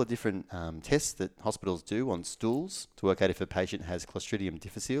there's a couple of different tests that hospitals do on stools to work out if a patient has Clostridium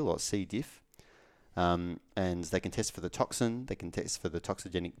difficile or C. diff. And they can test for the toxin, they can test for the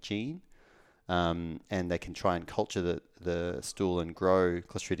toxigenic gene, and they can try and culture the stool and grow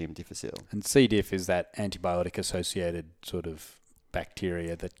Clostridium difficile. And C. diff is that antibiotic-associated sort of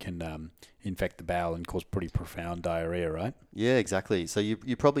bacteria that can infect the bowel and cause pretty profound diarrhea, right? Yeah, exactly. So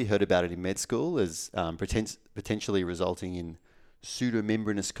you probably heard about it in med school as potentially resulting in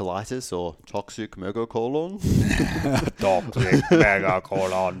pseudomembranous colitis or toxic megacolon. Toxic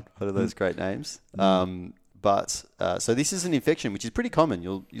megacolon. What are those great names? So this is an infection which is pretty common.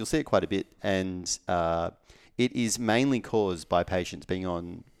 You'll see it quite a bit, and it is mainly caused by patients being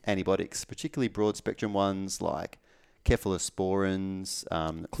on antibiotics, particularly broad spectrum ones like cephalosporins,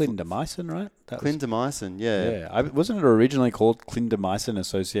 clindamycin, right? Clindamycin, yeah. Yeah, wasn't it originally called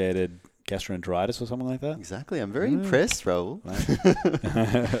clindamycin-associated gastroenteritis or something like that? Exactly. I'm very impressed, Raoul.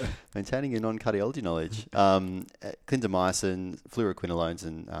 Maintaining your non-cardiology knowledge. Clindamycin, fluoroquinolones,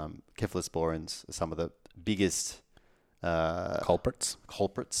 and cephalosporins are some of the biggest culprits.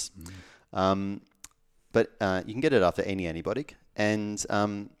 But you can get it after any antibiotic, and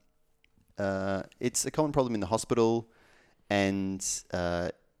it's a common problem in the hospital,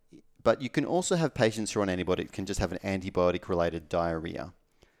 but you can also have patients who are on antibiotics can just have an antibiotic-related diarrhea,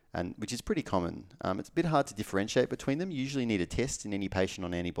 and which is pretty common. It's a bit hard to differentiate between them. You usually need a test in any patient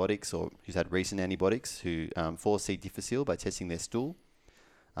on antibiotics or who's had recent antibiotics who for C. difficile by testing their stool.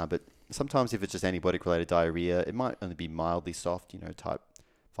 But sometimes if it's just antibiotic-related diarrhea, it might only be mildly soft, type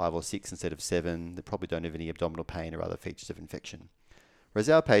 5 or 6 instead of 7. They probably don't have any abdominal pain or other features of infection. Whereas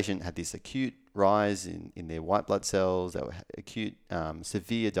our patient had this acute rise in their white blood cells, they were acute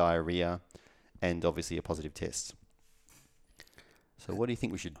severe diarrhea, and obviously a positive test. So what do you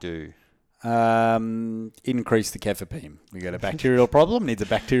think we should do? Increase the cefepime. We got a bacterial problem, needs a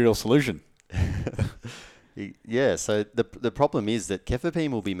bacterial solution. Yeah, so the problem is that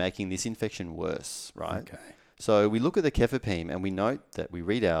cefepime will be making this infection worse, right? Okay. So we look at the cefepime and we note that we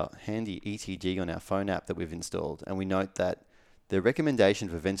read our handy ETG on our phone app that we've installed, and we note that the recommendation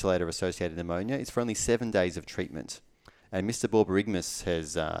for ventilator-associated pneumonia is for only 7 days of treatment. And Mr. Borborygmus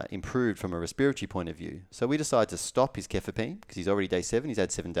has improved from a respiratory point of view. So we decided to stop his cefepime because he's already day 7, he's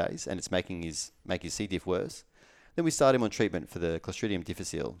had 7 days, and it's making his C. diff worse. Then we start him on treatment for the Clostridium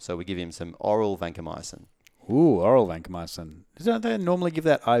difficile. So we give him some oral vancomycin. Ooh, oral vancomycin. Don't they normally give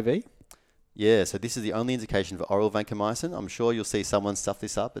that IV? Yeah, so this is the only indication for oral vancomycin. I'm sure you'll see someone stuff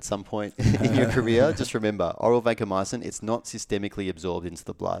this up at some point in your career. Just remember, oral vancomycin, it's not systemically absorbed into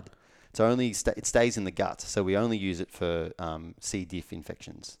the blood. It's only it stays in the gut, so we only use it for C. diff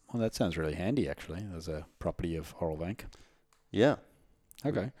infections. Well, that sounds really handy, actually, as a property of oral vanc. Yeah.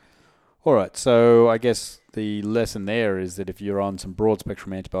 Okay. All right, so I guess the lesson there is that if you're on some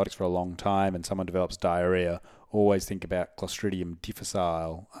broad-spectrum antibiotics for a long time and someone develops diarrhea, always think about Clostridium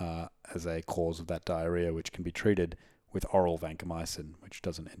difficile as a cause of that diarrhea, which can be treated with oral vancomycin, which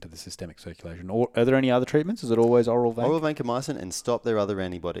doesn't enter the systemic circulation. Or are there any other treatments? Is it always oral vanc? Oral vancomycin, and stop their other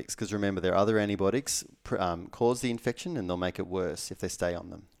antibiotics, because remember, their other antibiotics cause the infection and they'll make it worse if they stay on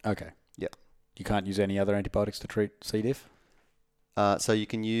them. Okay. Yep. You can't use any other antibiotics to treat C. diff? So you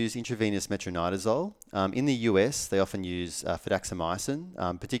can use intravenous metronidazole. In the US, they often use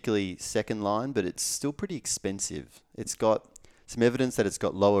fidaxomicin, particularly second line, but it's still pretty expensive. It's got some evidence that it's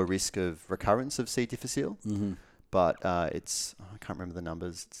got lower risk of recurrence of C. difficile. Mm-hmm. But I can't remember the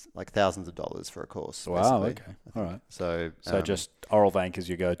numbers. It's like thousands of dollars for a course. Wow, basically, okay. All right. So just oral vanc is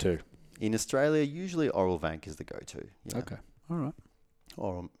your go-to? In Australia, usually oral vanc is the go-to. Yeah. Okay. All right.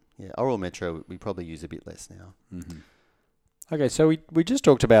 Oral metro, we probably use a bit less now. Mm-hmm. Okay, so we just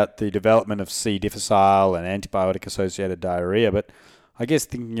talked about the development of C. difficile and antibiotic-associated diarrhea, but I guess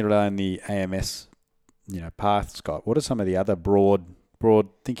thinking around the AMS, path, Scott, what are some of the other broad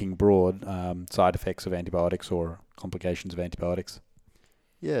side effects of antibiotics or complications of antibiotics?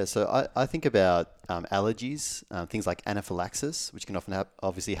 Yeah, so I think about allergies, things like anaphylaxis, which can often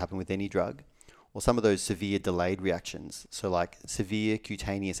obviously happen with any drug, or some of those severe delayed reactions. So like severe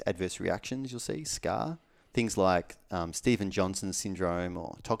cutaneous adverse reactions, you'll see, SCAR. Things like Stevens-Johnson syndrome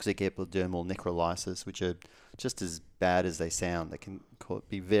or toxic epidermal necrolysis, which are just as bad as they sound. They can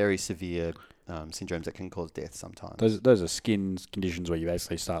be very severe syndromes that can cause death sometimes. Those are skin conditions where you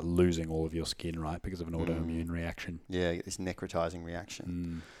basically start losing all of your skin, right, because of an autoimmune reaction. Yeah, this necrotizing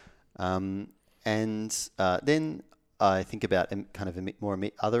reaction. Then I think about kind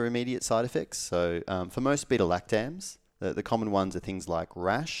of other immediate side effects. So for most beta-lactams, the common ones are things like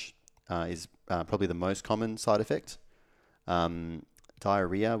rash, is probably the most common side effect.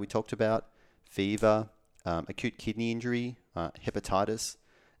 Diarrhea, we talked about, fever, acute kidney injury, hepatitis,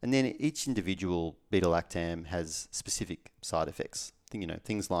 and then each individual beta-lactam has specific side effects.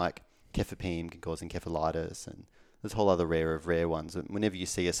 Things like cefepime can cause encephalitis, and there's a whole other rare ones. And whenever you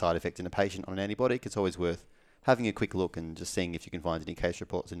see a side effect in a patient on an antibiotic, it's always worth having a quick look and just seeing if you can find any case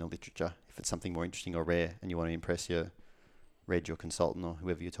reports in the literature, if it's something more interesting or rare and you want to impress your consultant or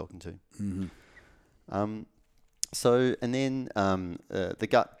whoever you're talking to. Mm-hmm. The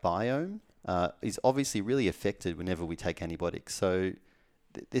gut biome is obviously really affected whenever we take antibiotics. So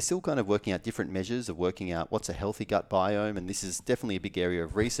they're still kind of working out different measures of working out what's a healthy gut biome, and this is definitely a big area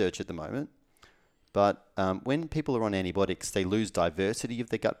of research at the moment. But when people are on antibiotics, they lose diversity of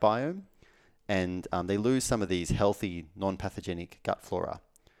their gut biome, and they lose some of these healthy, non-pathogenic gut flora.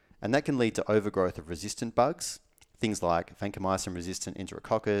 And that can lead to overgrowth of resistant bugs, things like vancomycin-resistant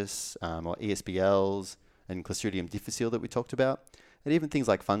enterococcus or ESBLs and Clostridium difficile that we talked about, and even things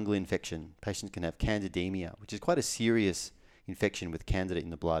like fungal infection. Patients can have candidemia, which is quite a serious infection with candida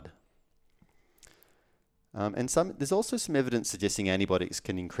in the blood. There's also some evidence suggesting antibiotics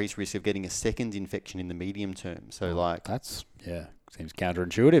can increase risk of getting a second infection in the medium term. So seems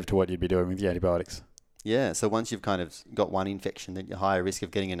counterintuitive to what you'd be doing with the antibiotics. Yeah, so once you've kind of got one infection, then you're higher risk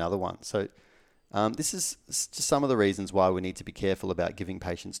of getting another one. So this is just some of the reasons why we need to be careful about giving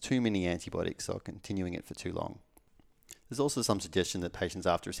patients too many antibiotics or continuing it for too long. There's also some suggestion that patients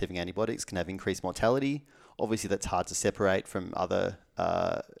after receiving antibiotics can have increased mortality. Obviously, that's hard to separate from other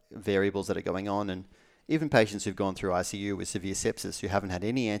variables that are going on. And even patients who've gone through ICU with severe sepsis who haven't had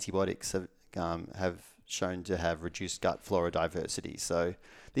any antibiotics have shown to have reduced gut flora diversity. So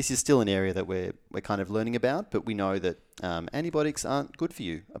this is still an area that we're kind of learning about, but we know that antibiotics aren't good for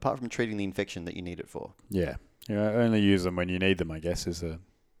you, apart from treating the infection that you need it for. Yeah. You only use them when you need them, I guess, is a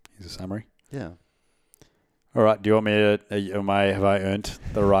summary. Yeah. All right. Do you want me to? Have I earned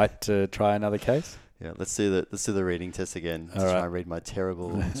the right to try another case? Yeah. Let's do the reading test again. Let's try and read my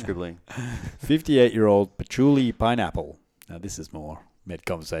terrible scribbling. 58-year-old patchouli pineapple. Now this is more med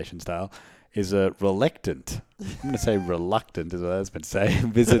conversation style. Is a reluctant. I'm going to say reluctant, is what I was meant to say.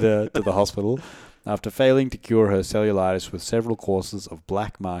 Visitor to the hospital after failing to cure her cellulitis with several courses of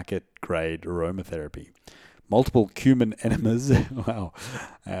black market grade aromatherapy. Multiple cumin enemas, wow,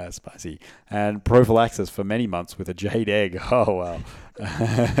 spicy, and prophylaxis for many months with a jade egg. Oh, wow.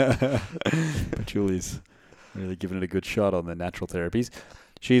 Patchouli's really giving it a good shot on the natural therapies.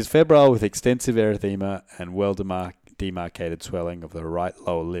 She is febrile with extensive erythema and well-demarcated swelling of the right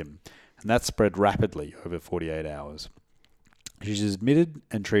lower limb, and that spread rapidly over 48 hours. She's admitted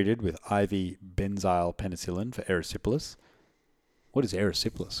and treated with IV benzyl penicillin for erysipelas. What is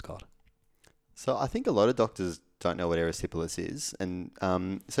erysipelas, Scott? So I think a lot of doctors don't know what erysipelas is. And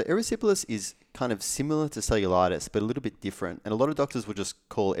so erysipelas is kind of similar to cellulitis, but a little bit different. And a lot of doctors will just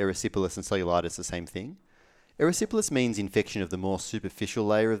call erysipelas and cellulitis the same thing. Erysipelas means infection of the more superficial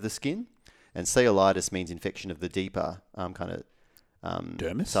layer of the skin, and cellulitis means infection of the deeper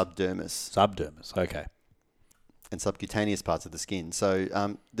Dermis? Subdermis, okay. and subcutaneous parts of the skin.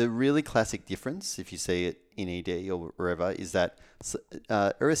 So the really classic difference, if you see it in ED or wherever, is that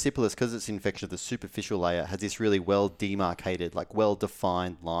erysipelas, because it's infection of the superficial layer, has this really well demarcated, like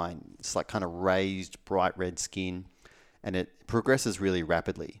well-defined line. It's like kind of raised, bright red skin, and it progresses really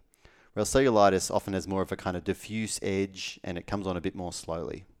rapidly. Whereas cellulitis often has more of a kind of diffuse edge, and it comes on a bit more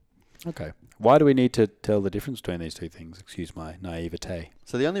slowly. Okay. Why do we need to tell the difference between these two things? Excuse my naivete.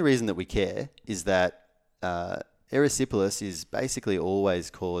 So the only reason that we care is that erysipelas is basically always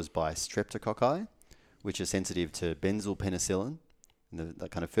caused by streptococci, which are sensitive to benzyl penicillin, the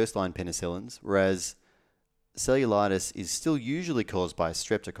kind of first-line penicillins, whereas cellulitis is still usually caused by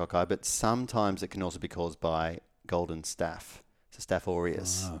streptococci, but sometimes it can also be caused by golden staph, so Staph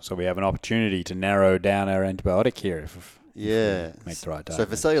aureus. Oh, so we have an opportunity to narrow down our antibiotic here if we make the right diagnosis. So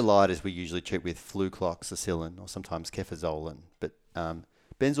for cellulitis, we usually treat with flucloxacillin or sometimes cefazolin, but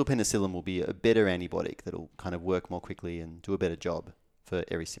benzyl penicillin will be a better antibiotic that will kind of work more quickly and do a better job for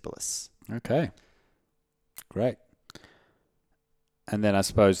erysipelas. Okay. Great. And then I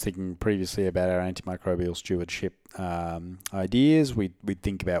suppose thinking previously about our antimicrobial stewardship ideas, we'd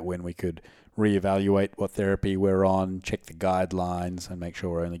think about when we could reevaluate what therapy we're on, check the guidelines and make sure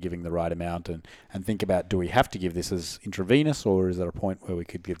we're only giving the right amount and think about, do we have to give this as intravenous or is there a point where we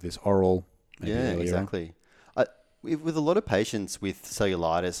could give this oral? Yeah, exactly. With a lot of patients with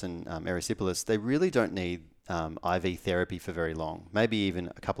cellulitis and erysipelas, they really don't need IV therapy for very long, maybe even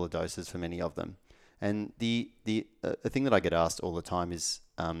a couple of doses for many of them. And the thing that I get asked all the time is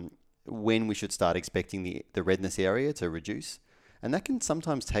when we should start expecting the redness area to reduce. And that can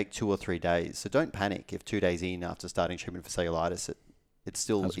sometimes take 2 or 3 days. So don't panic if 2 days in after starting treatment for cellulitis, it's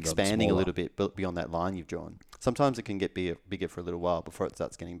still expanding a little bit beyond that line you've drawn. Sometimes it can get bigger for a little while before it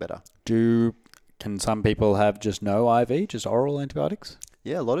starts getting better. Can some people have just no IV, just oral antibiotics?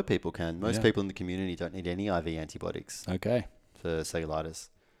 Yeah, a lot of people can. Most people in the community don't need any IV antibiotics for cellulitis.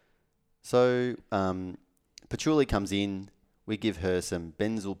 So patchouli comes in, we give her some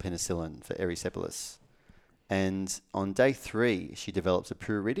benzyl penicillin for erysipelas. And on day 3, she develops a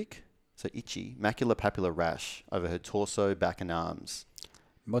pruritic, so itchy, maculopapular rash over her torso, back and arms.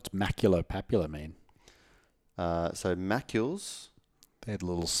 What's maculopapular mean? So macules... They had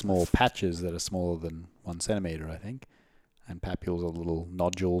little small patches that are smaller than 1 centimetre, I think. And papules are little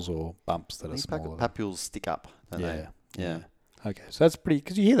nodules or bumps that are smaller. Papules stick up, don't they? Yeah. Okay, so that's pretty...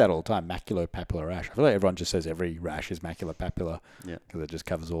 Because you hear that all the time, maculopapular rash. I feel like everyone just says every rash is maculopapular. Yeah. Because it just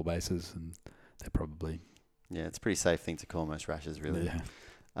covers all bases and they're probably... Yeah, it's a pretty safe thing to call most rashes, really. Yeah.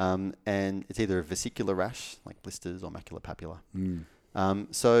 And it's either a vesicular rash, like blisters, or maculopapular.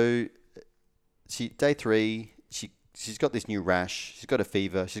 Mm. So day 3, she's got this new rash. She's got a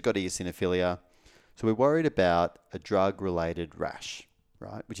fever. She's got eosinophilia. So we're worried about a drug-related rash,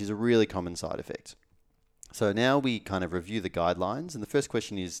 right, which is a really common side effect. So now we kind of review the guidelines. And the first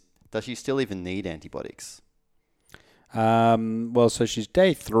question is, does she still even need antibiotics? Well, so she's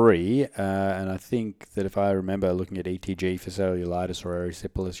day 3, and I think that if I remember looking at ETG for cellulitis or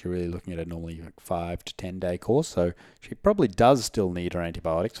erysipelas, you're really looking at a normally 5 to 10 day course. So she probably does still need her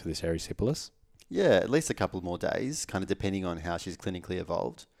antibiotics for this erysipelas. Yeah, at least a couple more days, kind of depending on how she's clinically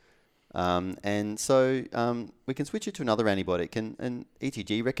evolved. And so we can switch it to another antibiotic. And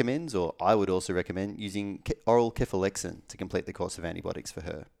ETG recommends, or I would also recommend, using oral cefalexin to complete the course of antibiotics for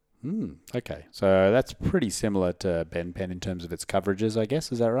her. Okay, so that's pretty similar to Ben-Pen in terms of its coverages, I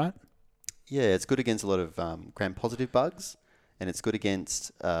guess. Is that right? Yeah, it's good against a lot of gram-positive bugs, and it's good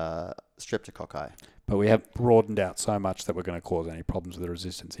against streptococci. But we have broadened out so much that we're going to cause any problems with the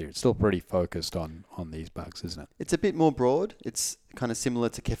resistance here. It's still pretty focused on these bugs, isn't it? It's a bit more broad. It's kind of similar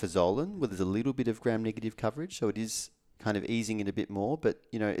to cefazolin, where there's a little bit of gram-negative coverage, so it is kind of easing it a bit more. But,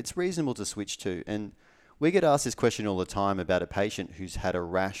 it's reasonable to switch to. And we get asked this question all the time about a patient who's had a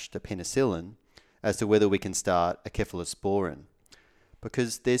rash to penicillin as to whether we can start a cephalosporin.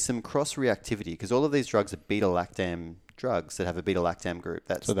 Because there's some cross-reactivity, because all of these drugs are beta-lactam drugs that have a beta-lactam group.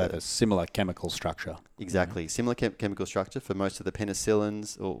 So they have a similar chemical structure. Exactly. Similar chemical structure for most of the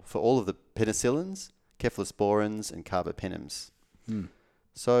penicillins, or for all of the penicillins, cephalosporins, and carbapenems.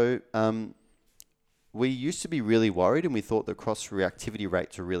 So we used to be really worried, and we thought the cross-reactivity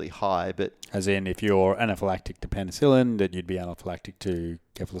rates were really high. But as in, if you're anaphylactic to penicillin, that you'd be anaphylactic to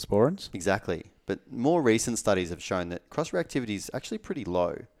cephalosporins? Exactly. But more recent studies have shown that cross-reactivity is actually pretty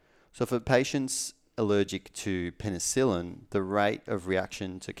low. So for patients allergic to penicillin, the rate of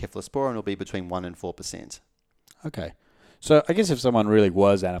reaction to cephalosporin will be between 1 and 4%. Okay. So I guess if someone really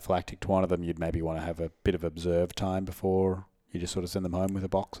was anaphylactic to one of them, you'd maybe want to have a bit of observed time before you just sort of send them home with a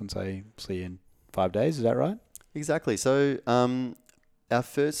box and say, see you in 5 days. Is that right? Exactly. So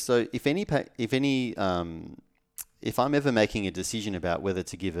if I'm ever making a decision about whether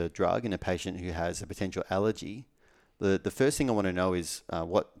to give a drug in a patient who has a potential allergy, the first thing I want to know is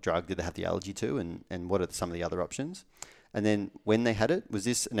what drug did they have the allergy to, and what are some of the other options. And then when they had it, was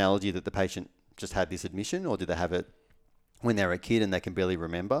this an allergy that the patient just had this admission, or did they have it when they were a kid and they can barely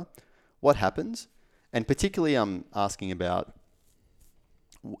remember? What happens? And particularly I'm asking about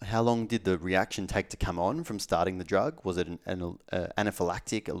how long did the reaction take to come on from starting the drug? Was it an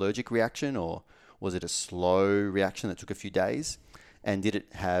anaphylactic allergic reaction, or was it a slow reaction that took a few days? And did it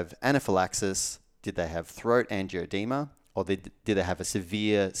have anaphylaxis? Did they have throat angioedema? Or did they have a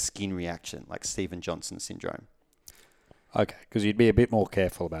severe skin reaction like Stevens-Johnson syndrome? Okay, because you'd be a bit more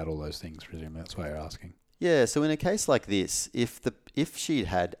careful about all those things, presumably. That's why you're asking. Yeah, so in a case like this, if she'd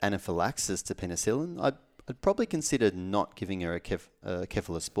had anaphylaxis to penicillin, I'd probably consider not giving her a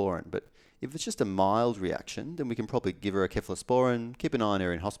cephalosporin. But if it's just a mild reaction, then we can probably give her a cephalosporin, keep an eye on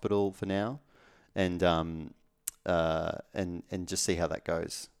her in hospital for now, and just see how that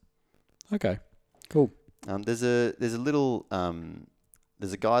goes. Okay, cool. There's a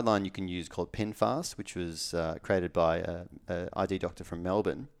guideline you can use called PenFast, which was created by a ID doctor from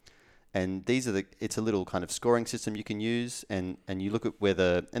Melbourne. And it's a little kind of scoring system you can use, and you look at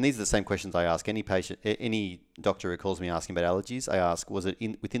whether, and these are the same questions I ask any patient, any doctor who calls me asking about allergies. I ask, was it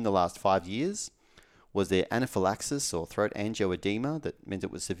within the last 5 years? Was there anaphylaxis or throat angioedema that meant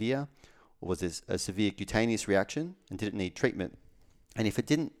it was severe? Or was there a severe cutaneous reaction, and did it need treatment? And if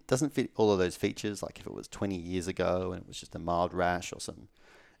it doesn't fit all of those features, like if it was 20 years ago and it was just a mild rash or some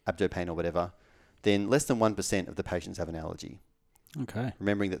abdopain or whatever, then less than 1% of the patients have an allergy. Okay.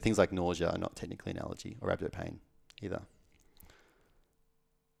 Remembering that things like nausea are not technically an allergy, or abdopain either.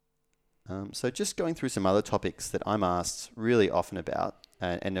 So just going through some other topics that I'm asked really often about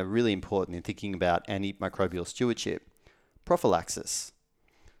and are really important in thinking about antimicrobial stewardship. Prophylaxis.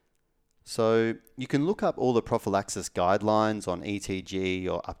 So you can look up all the prophylaxis guidelines on ETG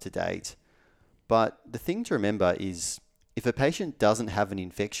or UpToDate, but the thing to remember is if a patient doesn't have an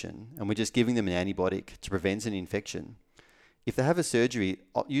infection and we're just giving them an antibiotic to prevent an infection, if they have a surgery,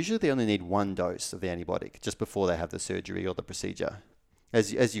 usually they only need 1 dose of the antibiotic just before they have the surgery or the procedure,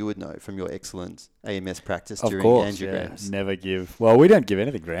 as you would know from your excellent AMS practice during angiograms. Yeah, we don't give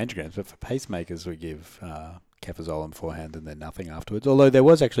anything for angiograms, but for pacemakers we give cefazolin beforehand and then nothing afterwards. Although there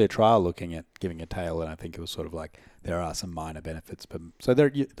was actually a trial looking at giving a tail, and I think it was sort of like there are some minor benefits. But so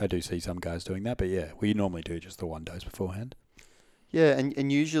I do see some guys doing that, but yeah, we normally do just the 1 dose beforehand. Yeah,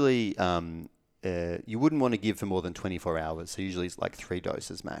 and usually you wouldn't want to give for more than 24 hours. So usually it's like 3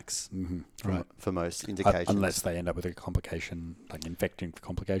 doses max for most indications. Unless they end up with a complication, like infecting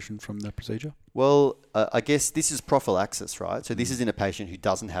complication from the procedure. Well, I guess this is prophylaxis, right? So this is in a patient who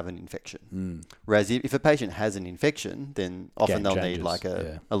doesn't have an infection. Whereas if a patient has an infection, then often they'll need like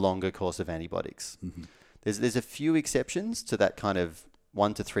a longer course of antibiotics. There's a few exceptions to that kind of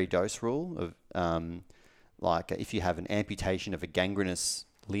 1 to 3 dose rule of like if you have an amputation of a gangrenous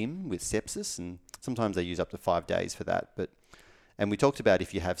limb with sepsis, and sometimes they use up to 5 days for that. And we talked about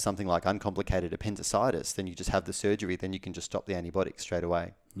if you have something like uncomplicated appendicitis, then you just have the surgery, then you can just stop the antibiotics straight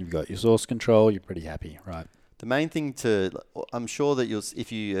away. You've got your source control, you're pretty happy, right? The main thing I'm sure that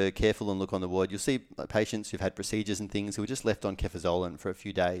if you are careful and look on the ward, you'll see patients who've had procedures and things who are just left on cefazolin for a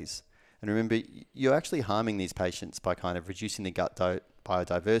few days. And remember, you're actually harming these patients by kind of reducing the gut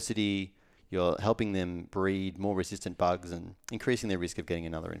biodiversity. You're helping them breed more resistant bugs and increasing their risk of getting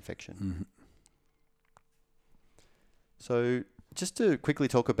another infection. Mm-hmm. So just to quickly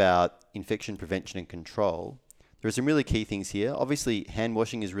talk about infection prevention and control, there are some really key things here. Obviously, hand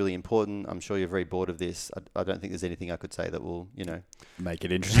washing is really important. I'm sure you're very bored of this. I don't think there's anything I could say that will, make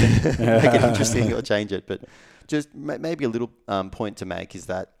it interesting. make it interesting or change it. But just maybe a little point to make is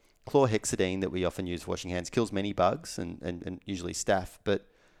that chlorhexidine that we often use for washing hands kills many bugs and usually staph. But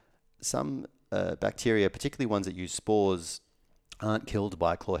some bacteria, particularly ones that use spores, aren't killed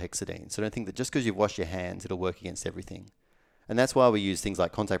by chlorhexidine. So don't think that just because you've washed your hands, it'll work against everything. And that's why we use things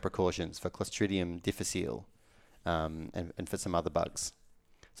like contact precautions for Clostridium difficile. And for some other bugs.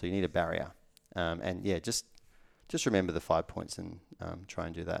 So you need a barrier. Just remember the 5 points and try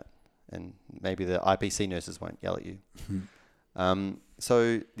and do that. And maybe the IPC nurses won't yell at you.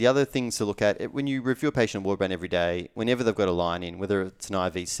 So the other things to look at, when you review a patient ward plan every day, whenever they've got a line in, whether it's an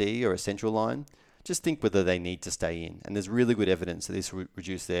IVC or a central line, just think whether they need to stay in. And there's really good evidence that this will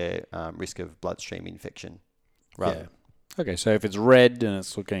reduce their risk of bloodstream infection. Yeah. Okay, so if it's red and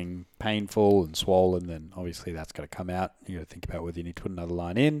it's looking painful and swollen, then obviously that's got to come out. You got to think about whether you need to put another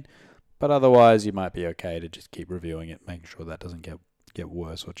line in. But otherwise, you might be okay to just keep reviewing it, making sure that doesn't get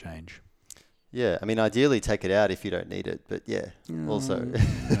worse or change. Yeah, I mean, ideally take it out if you don't need it. But also.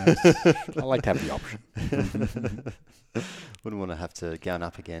 I like to have the option. Wouldn't want to have to gown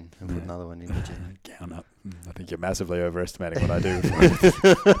up again and put another one in, would you? Gown up. I think you're massively overestimating what I do.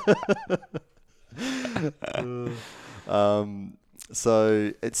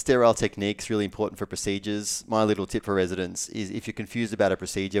 So it's sterile techniques, really important for procedures. My little tip for residents is if you're confused about a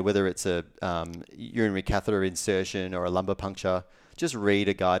procedure, whether it's a urinary catheter insertion or a lumbar puncture, just read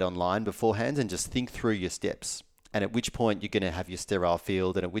a guide online beforehand and just think through your steps. And at which point you're going to have your sterile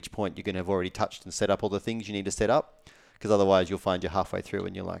field and at which point you're going to have already touched and set up all the things you need to set up. Because otherwise you'll find you're halfway through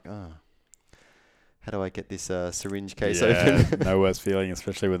and you're like, how do I get this syringe case open? No worse feeling,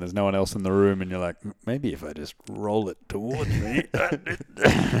 especially when there's no one else in the room and you're like, maybe if I just roll it towards me.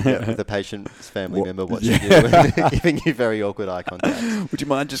 With the patient's family member watching you and giving you very awkward eye contact. Would you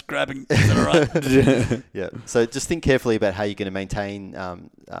mind just grabbing? Is that all right? Yeah. So just think carefully about how you're going to maintain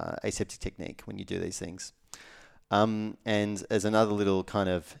aseptic technique when you do these things. And as another little kind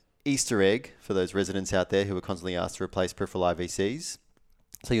of Easter egg for those residents out there who are constantly asked to replace peripheral IVCs,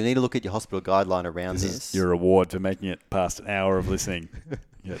 so you'll need to look at your hospital guideline around this. This is your reward for making it past an hour of listening.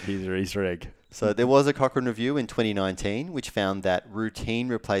 Here's your Easter egg. So there was a Cochrane review in 2019 which found that routine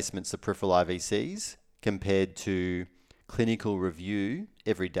replacements of peripheral IVCs compared to clinical review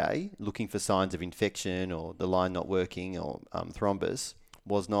every day, looking for signs of infection or the line not working or thrombus,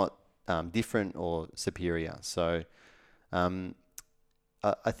 was not different or superior. So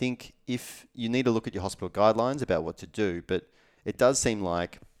I think if you need to look at your hospital guidelines about what to do, but it does seem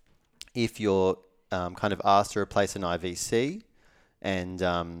like if you're kind of asked to replace an IVC and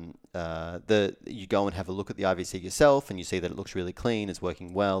you go and have a look at the IVC yourself and you see that it looks really clean, it's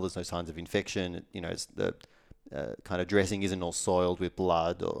working well, there's no signs of infection, it's the kind of dressing isn't all soiled with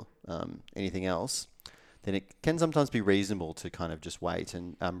blood or anything else, then it can sometimes be reasonable to kind of just wait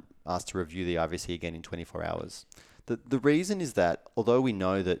and ask to review the IVC again in 24 hours. The reason is that although we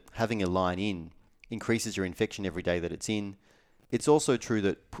know that having a line in increases your infection every day that it's in, it's also true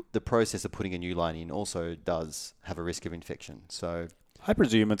that the process of putting a new line in also does have a risk of infection. So I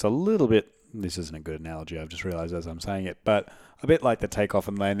presume it's a little bit, this isn't a good analogy, I've just realized as I'm saying it, but a bit like the takeoff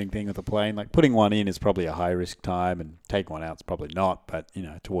and landing thing with a plane. Like putting one in is probably a high risk time and taking one out is probably not, but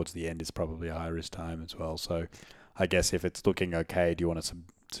towards the end is probably a high risk time as well. So I guess if it's looking okay, do you want to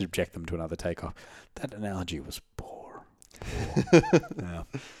subject them to another takeoff? That analogy was poor. Yeah.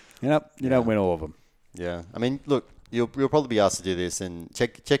 You don't win all of them. Yeah. I mean, look, You'll probably be asked to do this and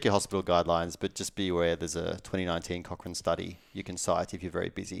check your hospital guidelines, but just be aware there's a 2019 Cochrane study you can cite if you're very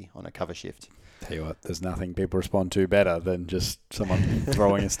busy on a cover shift. Tell you what, there's nothing people respond to better than just someone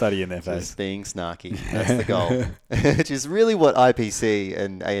throwing a study in their face. Just being snarky. That's the goal. Which is really what IPC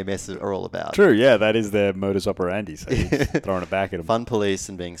and AMS are all about. True, yeah, that is their modus operandi. So you're throwing it back at them. Fun police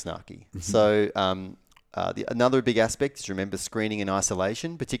and being snarky. So another big aspect is remember screening and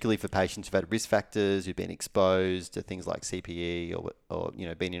isolation, particularly for patients who've had risk factors, who've been exposed to things like CPE or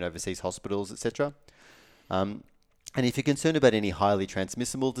been in overseas hospitals, etc. And if you're concerned about any highly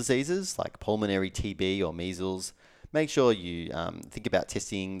transmissible diseases like pulmonary TB or measles, make sure you think about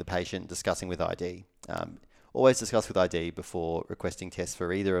testing the patient, discussing with ID. always discuss with ID before requesting tests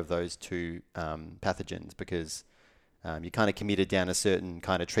for either of those two pathogens, because you're kind of committed down a certain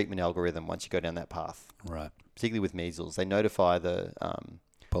kind of treatment algorithm once you go down that path. Right. Particularly with measles, they notify the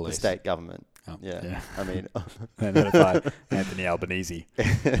state government. Oh, yeah. I mean, they notify Anthony Albanese.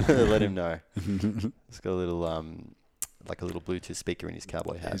 Let him know. He's got a little like a little Bluetooth speaker in his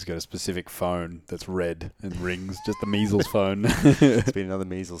cowboy hat. He's got a specific phone that's red and rings, just the measles phone. It's been another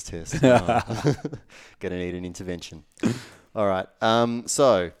measles test. Gonna need an intervention. All right.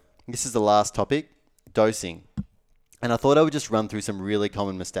 So this is the last topic, dosing. And I thought I would just run through some really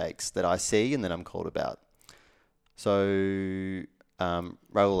common mistakes that I see and that I'm called about. So,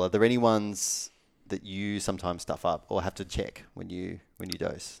 Raul, are there any ones that you sometimes stuff up or have to check when you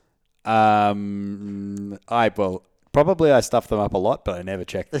dose? Probably I stuff them up a lot, but I never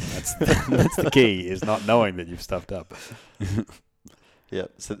check them. That's the key, is not knowing that you've stuffed up. Yeah.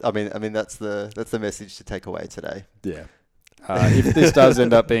 So I mean that's the message to take away today. Yeah. If this does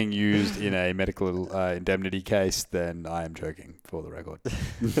end up being used in a medical indemnity case, then I am joking, for the record.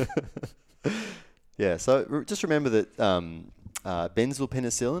 Yeah. So just remember that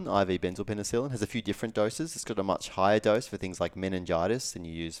benzylpenicillin, IV benzylpenicillin, has a few different doses. It's got a much higher dose for things like meningitis than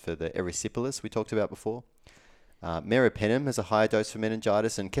you use for the erysipelas we talked about before. Meropenem has a higher dose for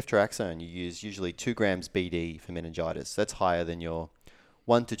meningitis, and ceftriaxone you use usually 2 grams BD for meningitis. That's higher than your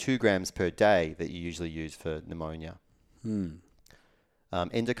 1 to 2 grams per day that you usually use for pneumonia.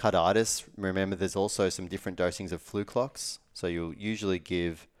 Endocarditis, remember there's also some different dosings of Fluclox. So you'll usually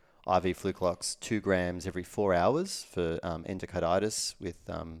give IV Fluclox 2 grams every 4 hours for endocarditis with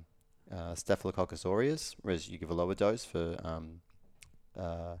Staphylococcus aureus, whereas you give a lower dose for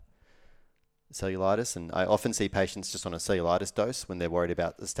cellulitis. And I often see patients just on a cellulitis dose when they're worried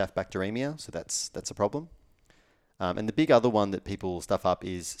about the staph bacteremia, so that's a problem. And the big other one that people stuff up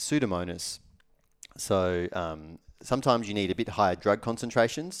is Pseudomonas. So sometimes you need a bit higher drug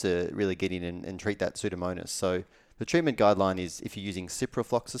concentrations to really get in and treat that Pseudomonas. So the treatment guideline is if you're using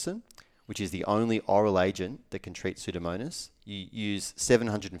ciprofloxacin, which is the only oral agent that can treat Pseudomonas, you use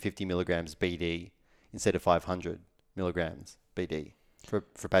 750 milligrams BD instead of 500 milligrams BD for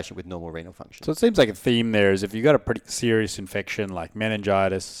a patient with normal renal function. So it seems like a theme there is if you've got a pretty serious infection like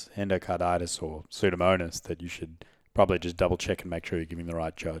meningitis, endocarditis, or Pseudomonas, that you should probably just double check and make sure you're giving the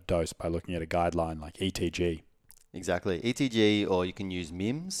right dose by looking at a guideline like ETG. Exactly. ETG, or you can use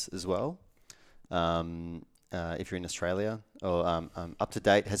MIMS as well. If you're in Australia, or Up to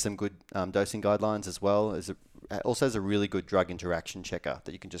Date has some good dosing guidelines as well. Also has a really good drug interaction checker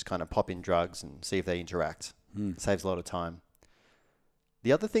that you can just kind of pop in drugs and see if they interact. Saves a lot of time.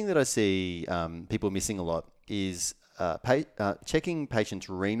 The other thing that I see people missing a lot is checking patients'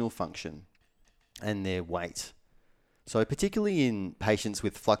 renal function and their weight. So particularly in patients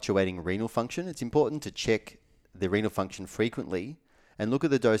with fluctuating renal function, it's important to check their renal function frequently and look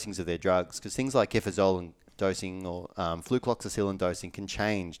at the dosings of their drugs, because things like cefazolin dosing or flucloxacillin dosing can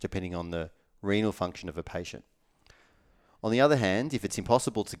change depending on the renal function of a patient. On the other hand, if it's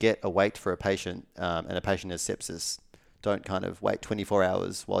impossible to get a weight for a patient and a patient has sepsis, don't kind of wait 24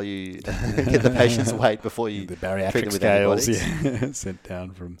 hours while you get the patient's weight before you the bariatric treat them with scales, antibiotics. Sent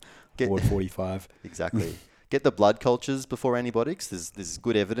down from Ward 45. Exactly. Get the blood cultures before antibiotics. There's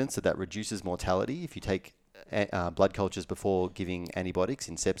good evidence that reduces mortality if you take blood cultures before giving antibiotics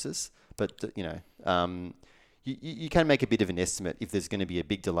in sepsis. But, you can make a bit of an estimate if there's going to be a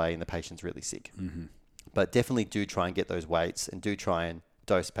big delay and the patient's really sick. Mm-hmm. But definitely do try and get those weights and do try and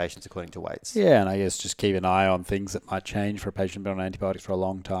dose patients according to weights. Yeah, and I guess just keep an eye on things that might change for a patient been on antibiotics for a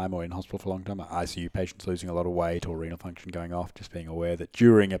long time or in hospital for a long time. ICU patients losing a lot of weight or renal function going off, just being aware that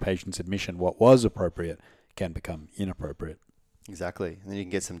during a patient's admission, what was appropriate can become inappropriate. Exactly. And then you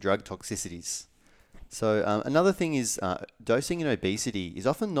can get some drug toxicities. So another thing is dosing in obesity is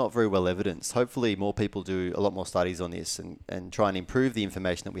often not very well evidenced. Hopefully more people do a lot more studies on this and try and improve the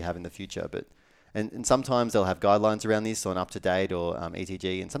information that we have in the future. But And sometimes they'll have guidelines around this on Up to Date or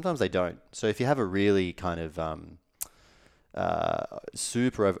ETG, and sometimes they don't. So if you have a really kind of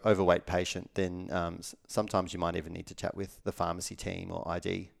super overweight patient, then sometimes you might even need to chat with the pharmacy team or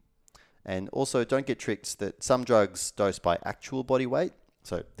ID. And also don't get tricked that some drugs dose by actual body weight,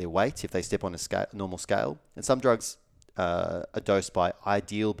 so their weight if they step on a normal scale, and some drugs are dosed by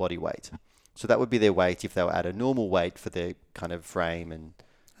ideal body weight. So that would be their weight if they were at a normal weight for their kind of frame and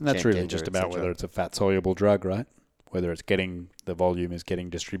that's really just about whether it's a fat-soluble drug, right? Whether it's the volume is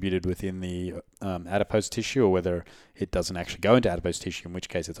getting distributed within the adipose tissue, or whether it doesn't actually go into adipose tissue, in which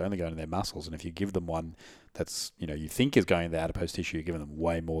case it's only going to their muscles. And if you give them one that's, you think is going to the adipose tissue, you're giving them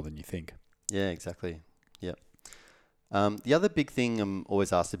way more than you think. Yeah, exactly. Yep. The other big thing I'm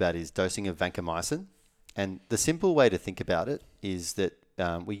always asked about is dosing of vancomycin. And the simple way to think about it is that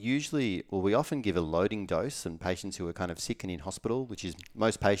we often give a loading dose in patients who are kind of sick and in hospital, which is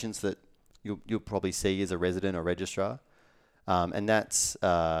most patients that you'll probably see as a resident or registrar. And that's,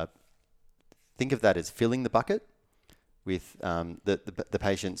 think of that as filling the bucket with the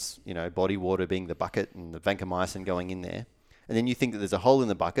patient's, body water being the bucket and the vancomycin going in there. And then you think that there's a hole in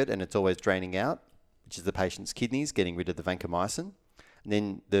the bucket and it's always draining out, which is the patient's kidneys getting rid of the vancomycin. And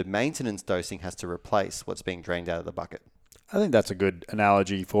then the maintenance dosing has to replace what's being drained out of the bucket. I think that's a good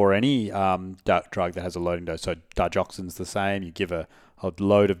analogy for any drug that has a loading dose. So digoxin's the same. You give a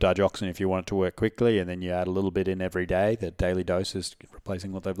load of digoxin if you want it to work quickly, and then you add a little bit in every day. The daily dose is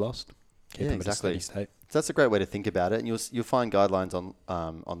replacing what they've lost. Keep them exactly. at a steady state. So that's a great way to think about it. And you'll find guidelines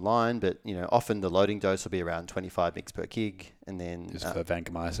online, but often the loading dose will be around 25 mg per kg, and then Just for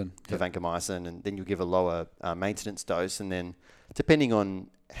vancomycin. Vancomycin, and then you'll give a lower maintenance dose, and then depending on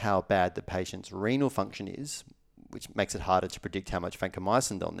how bad the patient's renal function is, which makes it harder to predict how much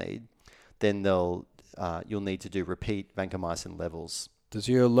vancomycin they'll need, then you'll need to do repeat vancomycin levels. Does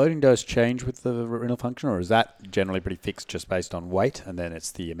your loading dose change with the renal function, or is that generally pretty fixed just based on weight, and then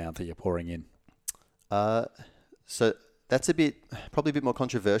it's the amount that you're pouring in? So that's probably a bit more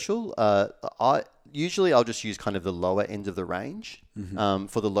controversial. I'll just use kind of the lower end of the range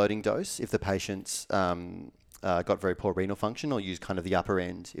for the loading dose. If the patient's got very poor renal function, I'll use kind of the upper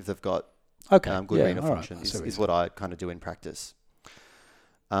end if they've got good renal function, is what I kind of do in practice.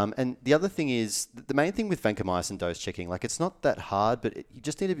 And the other thing is, the main thing with vancomycin dose checking, like it's not that hard, but you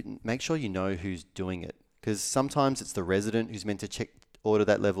just need to make sure you know who's doing it. Because sometimes it's the resident who's meant to order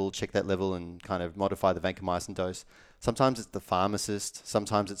that level, check that level, and kind of modify the vancomycin dose. Sometimes it's the pharmacist,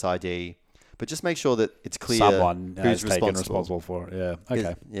 sometimes it's ID. But just make sure that it's clear Someone who's has taken responsible for it. Yeah,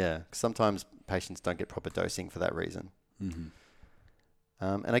 okay. Yeah, sometimes patients don't get proper dosing for that reason. Mm-hmm.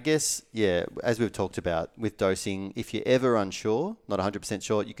 And I guess, as we've talked about with dosing, if you're ever unsure, not 100%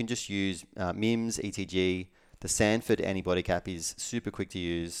 sure, you can just use MIMS, ETG. The Sanford antibody cap is super quick to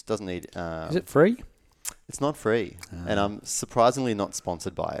use. Doesn't need... Is it free? It's not free. And I'm surprisingly not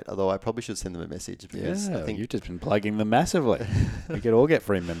sponsored by it, although I probably should send them a message. Because I think you've just been plugging them massively. We could all get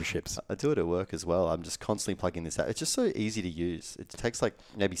free memberships. I do it at work as well. I'm just constantly plugging this out. It's just so easy to use. It takes like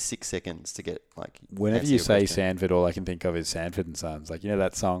maybe 6 seconds to get like... Whenever you say Sanford, all I can think of is Sanford and Sons. Like,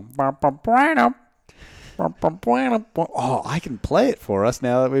 that song. Oh, I can play it for us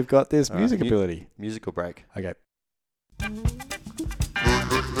now that we've got this music ability. Musical break. Okay.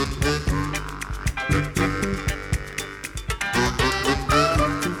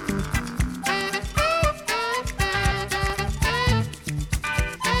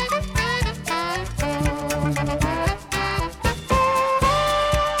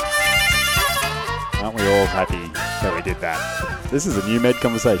 Aren't we all happy that we did that? This is a new Med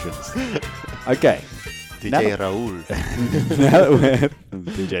Conversations. Okay. DJ Raul. Now that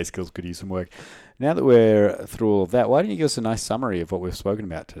DJ skills could use some work. Now that we're through all of that, why don't you give us a nice summary of what we've spoken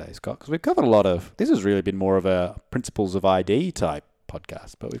about today, Scott? Because we've covered a lot of... This has really been more of a principles of ID type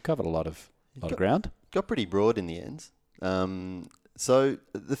podcast, but we've covered a lot of ground. Got pretty broad in the end. So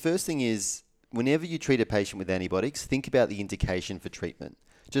the first thing is, whenever you treat a patient with antibiotics, think about the indication for treatment.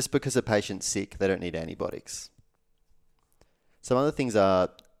 Just because a patient's sick, they don't need antibiotics. Some other things are...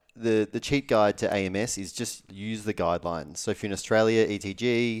 The cheat guide to AMS is just use the guidelines. So if you're in Australia,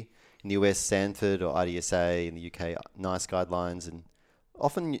 ETG, in the US, Sanford or IDSA, in the UK, NICE guidelines. And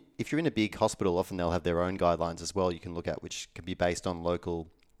often, if you're in a big hospital, often they'll have their own guidelines as well you can look at, which can be based on local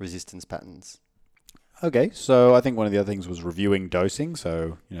resistance patterns. Okay, so I think one of the other things was reviewing dosing.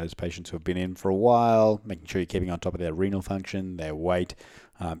 So, there's patients who have been in for a while, making sure you're keeping on top of their renal function, their weight,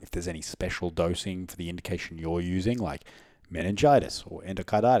 if there's any special dosing for the indication you're using, like meningitis or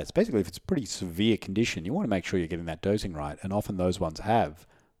endocarditis. Basically, if it's a pretty severe condition, you want to make sure you're getting that dosing right. And often those ones have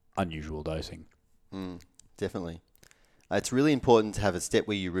unusual dosing. Definitely. It's really important to have a step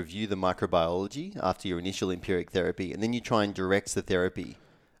where you review the microbiology after your initial empiric therapy, and then you try and direct the therapy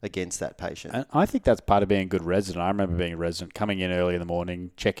against that patient. And I think that's part of being a good resident. I remember being a resident, coming in early in the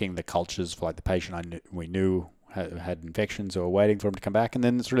morning, checking the cultures for like the patient we knew had infections or were waiting for him to come back. And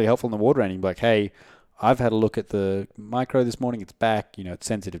then it's really helpful in the ward rounding, like, hey, I've had a look at the micro this morning. It's back. It's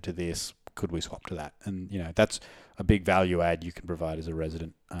sensitive to this. Could we swap to that? And, that's a big value add you can provide as a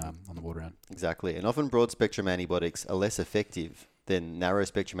resident on the ward round. Exactly. And often broad spectrum antibiotics are less effective than narrow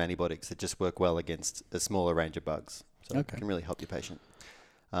spectrum antibiotics that just work well against a smaller range of bugs. So it can really help your patient.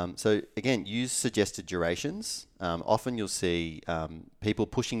 So again, use suggested durations. Often you'll see people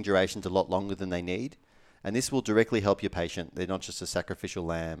pushing durations a lot longer than they need. And this will directly help your patient. They're not just a sacrificial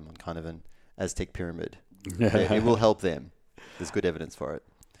lamb on kind of an Aztec pyramid. It will help them. There's good evidence for it.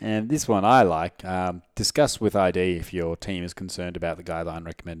 And this one I like. Discuss with ID if your team is concerned about the guideline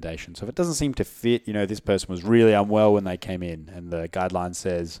recommendation. So if it doesn't seem to fit, this person was really unwell when they came in and the guideline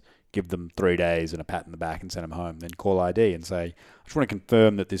says give them 3 days and a pat in the back and send them home, then call ID and say, I just want to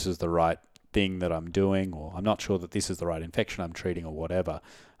confirm that this is the right thing that I'm doing, or I'm not sure that this is the right infection I'm treating or whatever.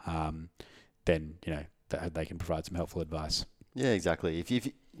 Then, they can provide some helpful advice. Yeah, exactly. If you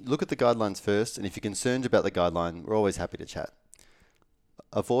look at the guidelines first, and if you're concerned about the guideline, we're always happy to chat.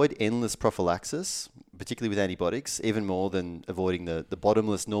 Avoid endless prophylaxis, particularly with antibiotics, even more than avoiding the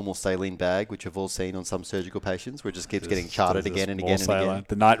bottomless normal saline bag, which we've all seen on some surgical patients, where it just keeps getting charted again and again and again.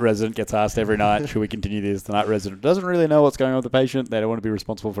 The night resident gets asked every night, should we continue this? The night resident doesn't really know what's going on with the patient. They don't want to be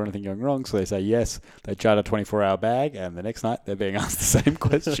responsible for anything going wrong, so they say yes. They chart a 24-hour bag, and the next night they're being asked the same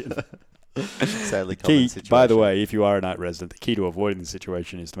question. Sadly common situation. By the way, if you are a night resident, the key to avoiding the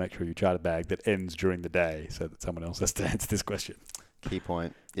situation is to make sure you chart a bag that ends during the day so that someone else has to answer this question. Key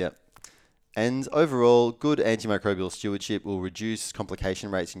point, yep. And overall, good antimicrobial stewardship will reduce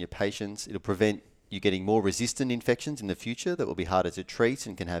complication rates in your patients. It'll prevent you getting more resistant infections in the future that will be harder to treat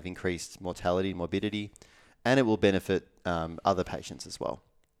and can have increased mortality and morbidity. And it will benefit other patients as well.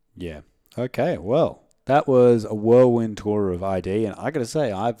 Yeah. Okay, well, that was a whirlwind tour of ID. And I got to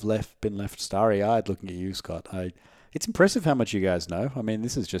say, I've been left starry-eyed looking at you, Scott. It's impressive how much you guys know. I mean,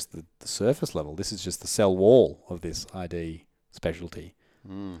 this is just the surface level. This is just the cell wall of this ID specialty.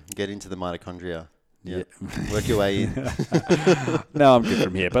 Get into the mitochondria. Yeah. Work your way in. No, I'm good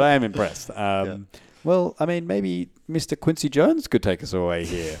from here, but I am impressed. Well, I mean, maybe Mr. Quincy Jones could take us away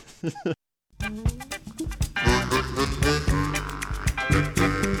here.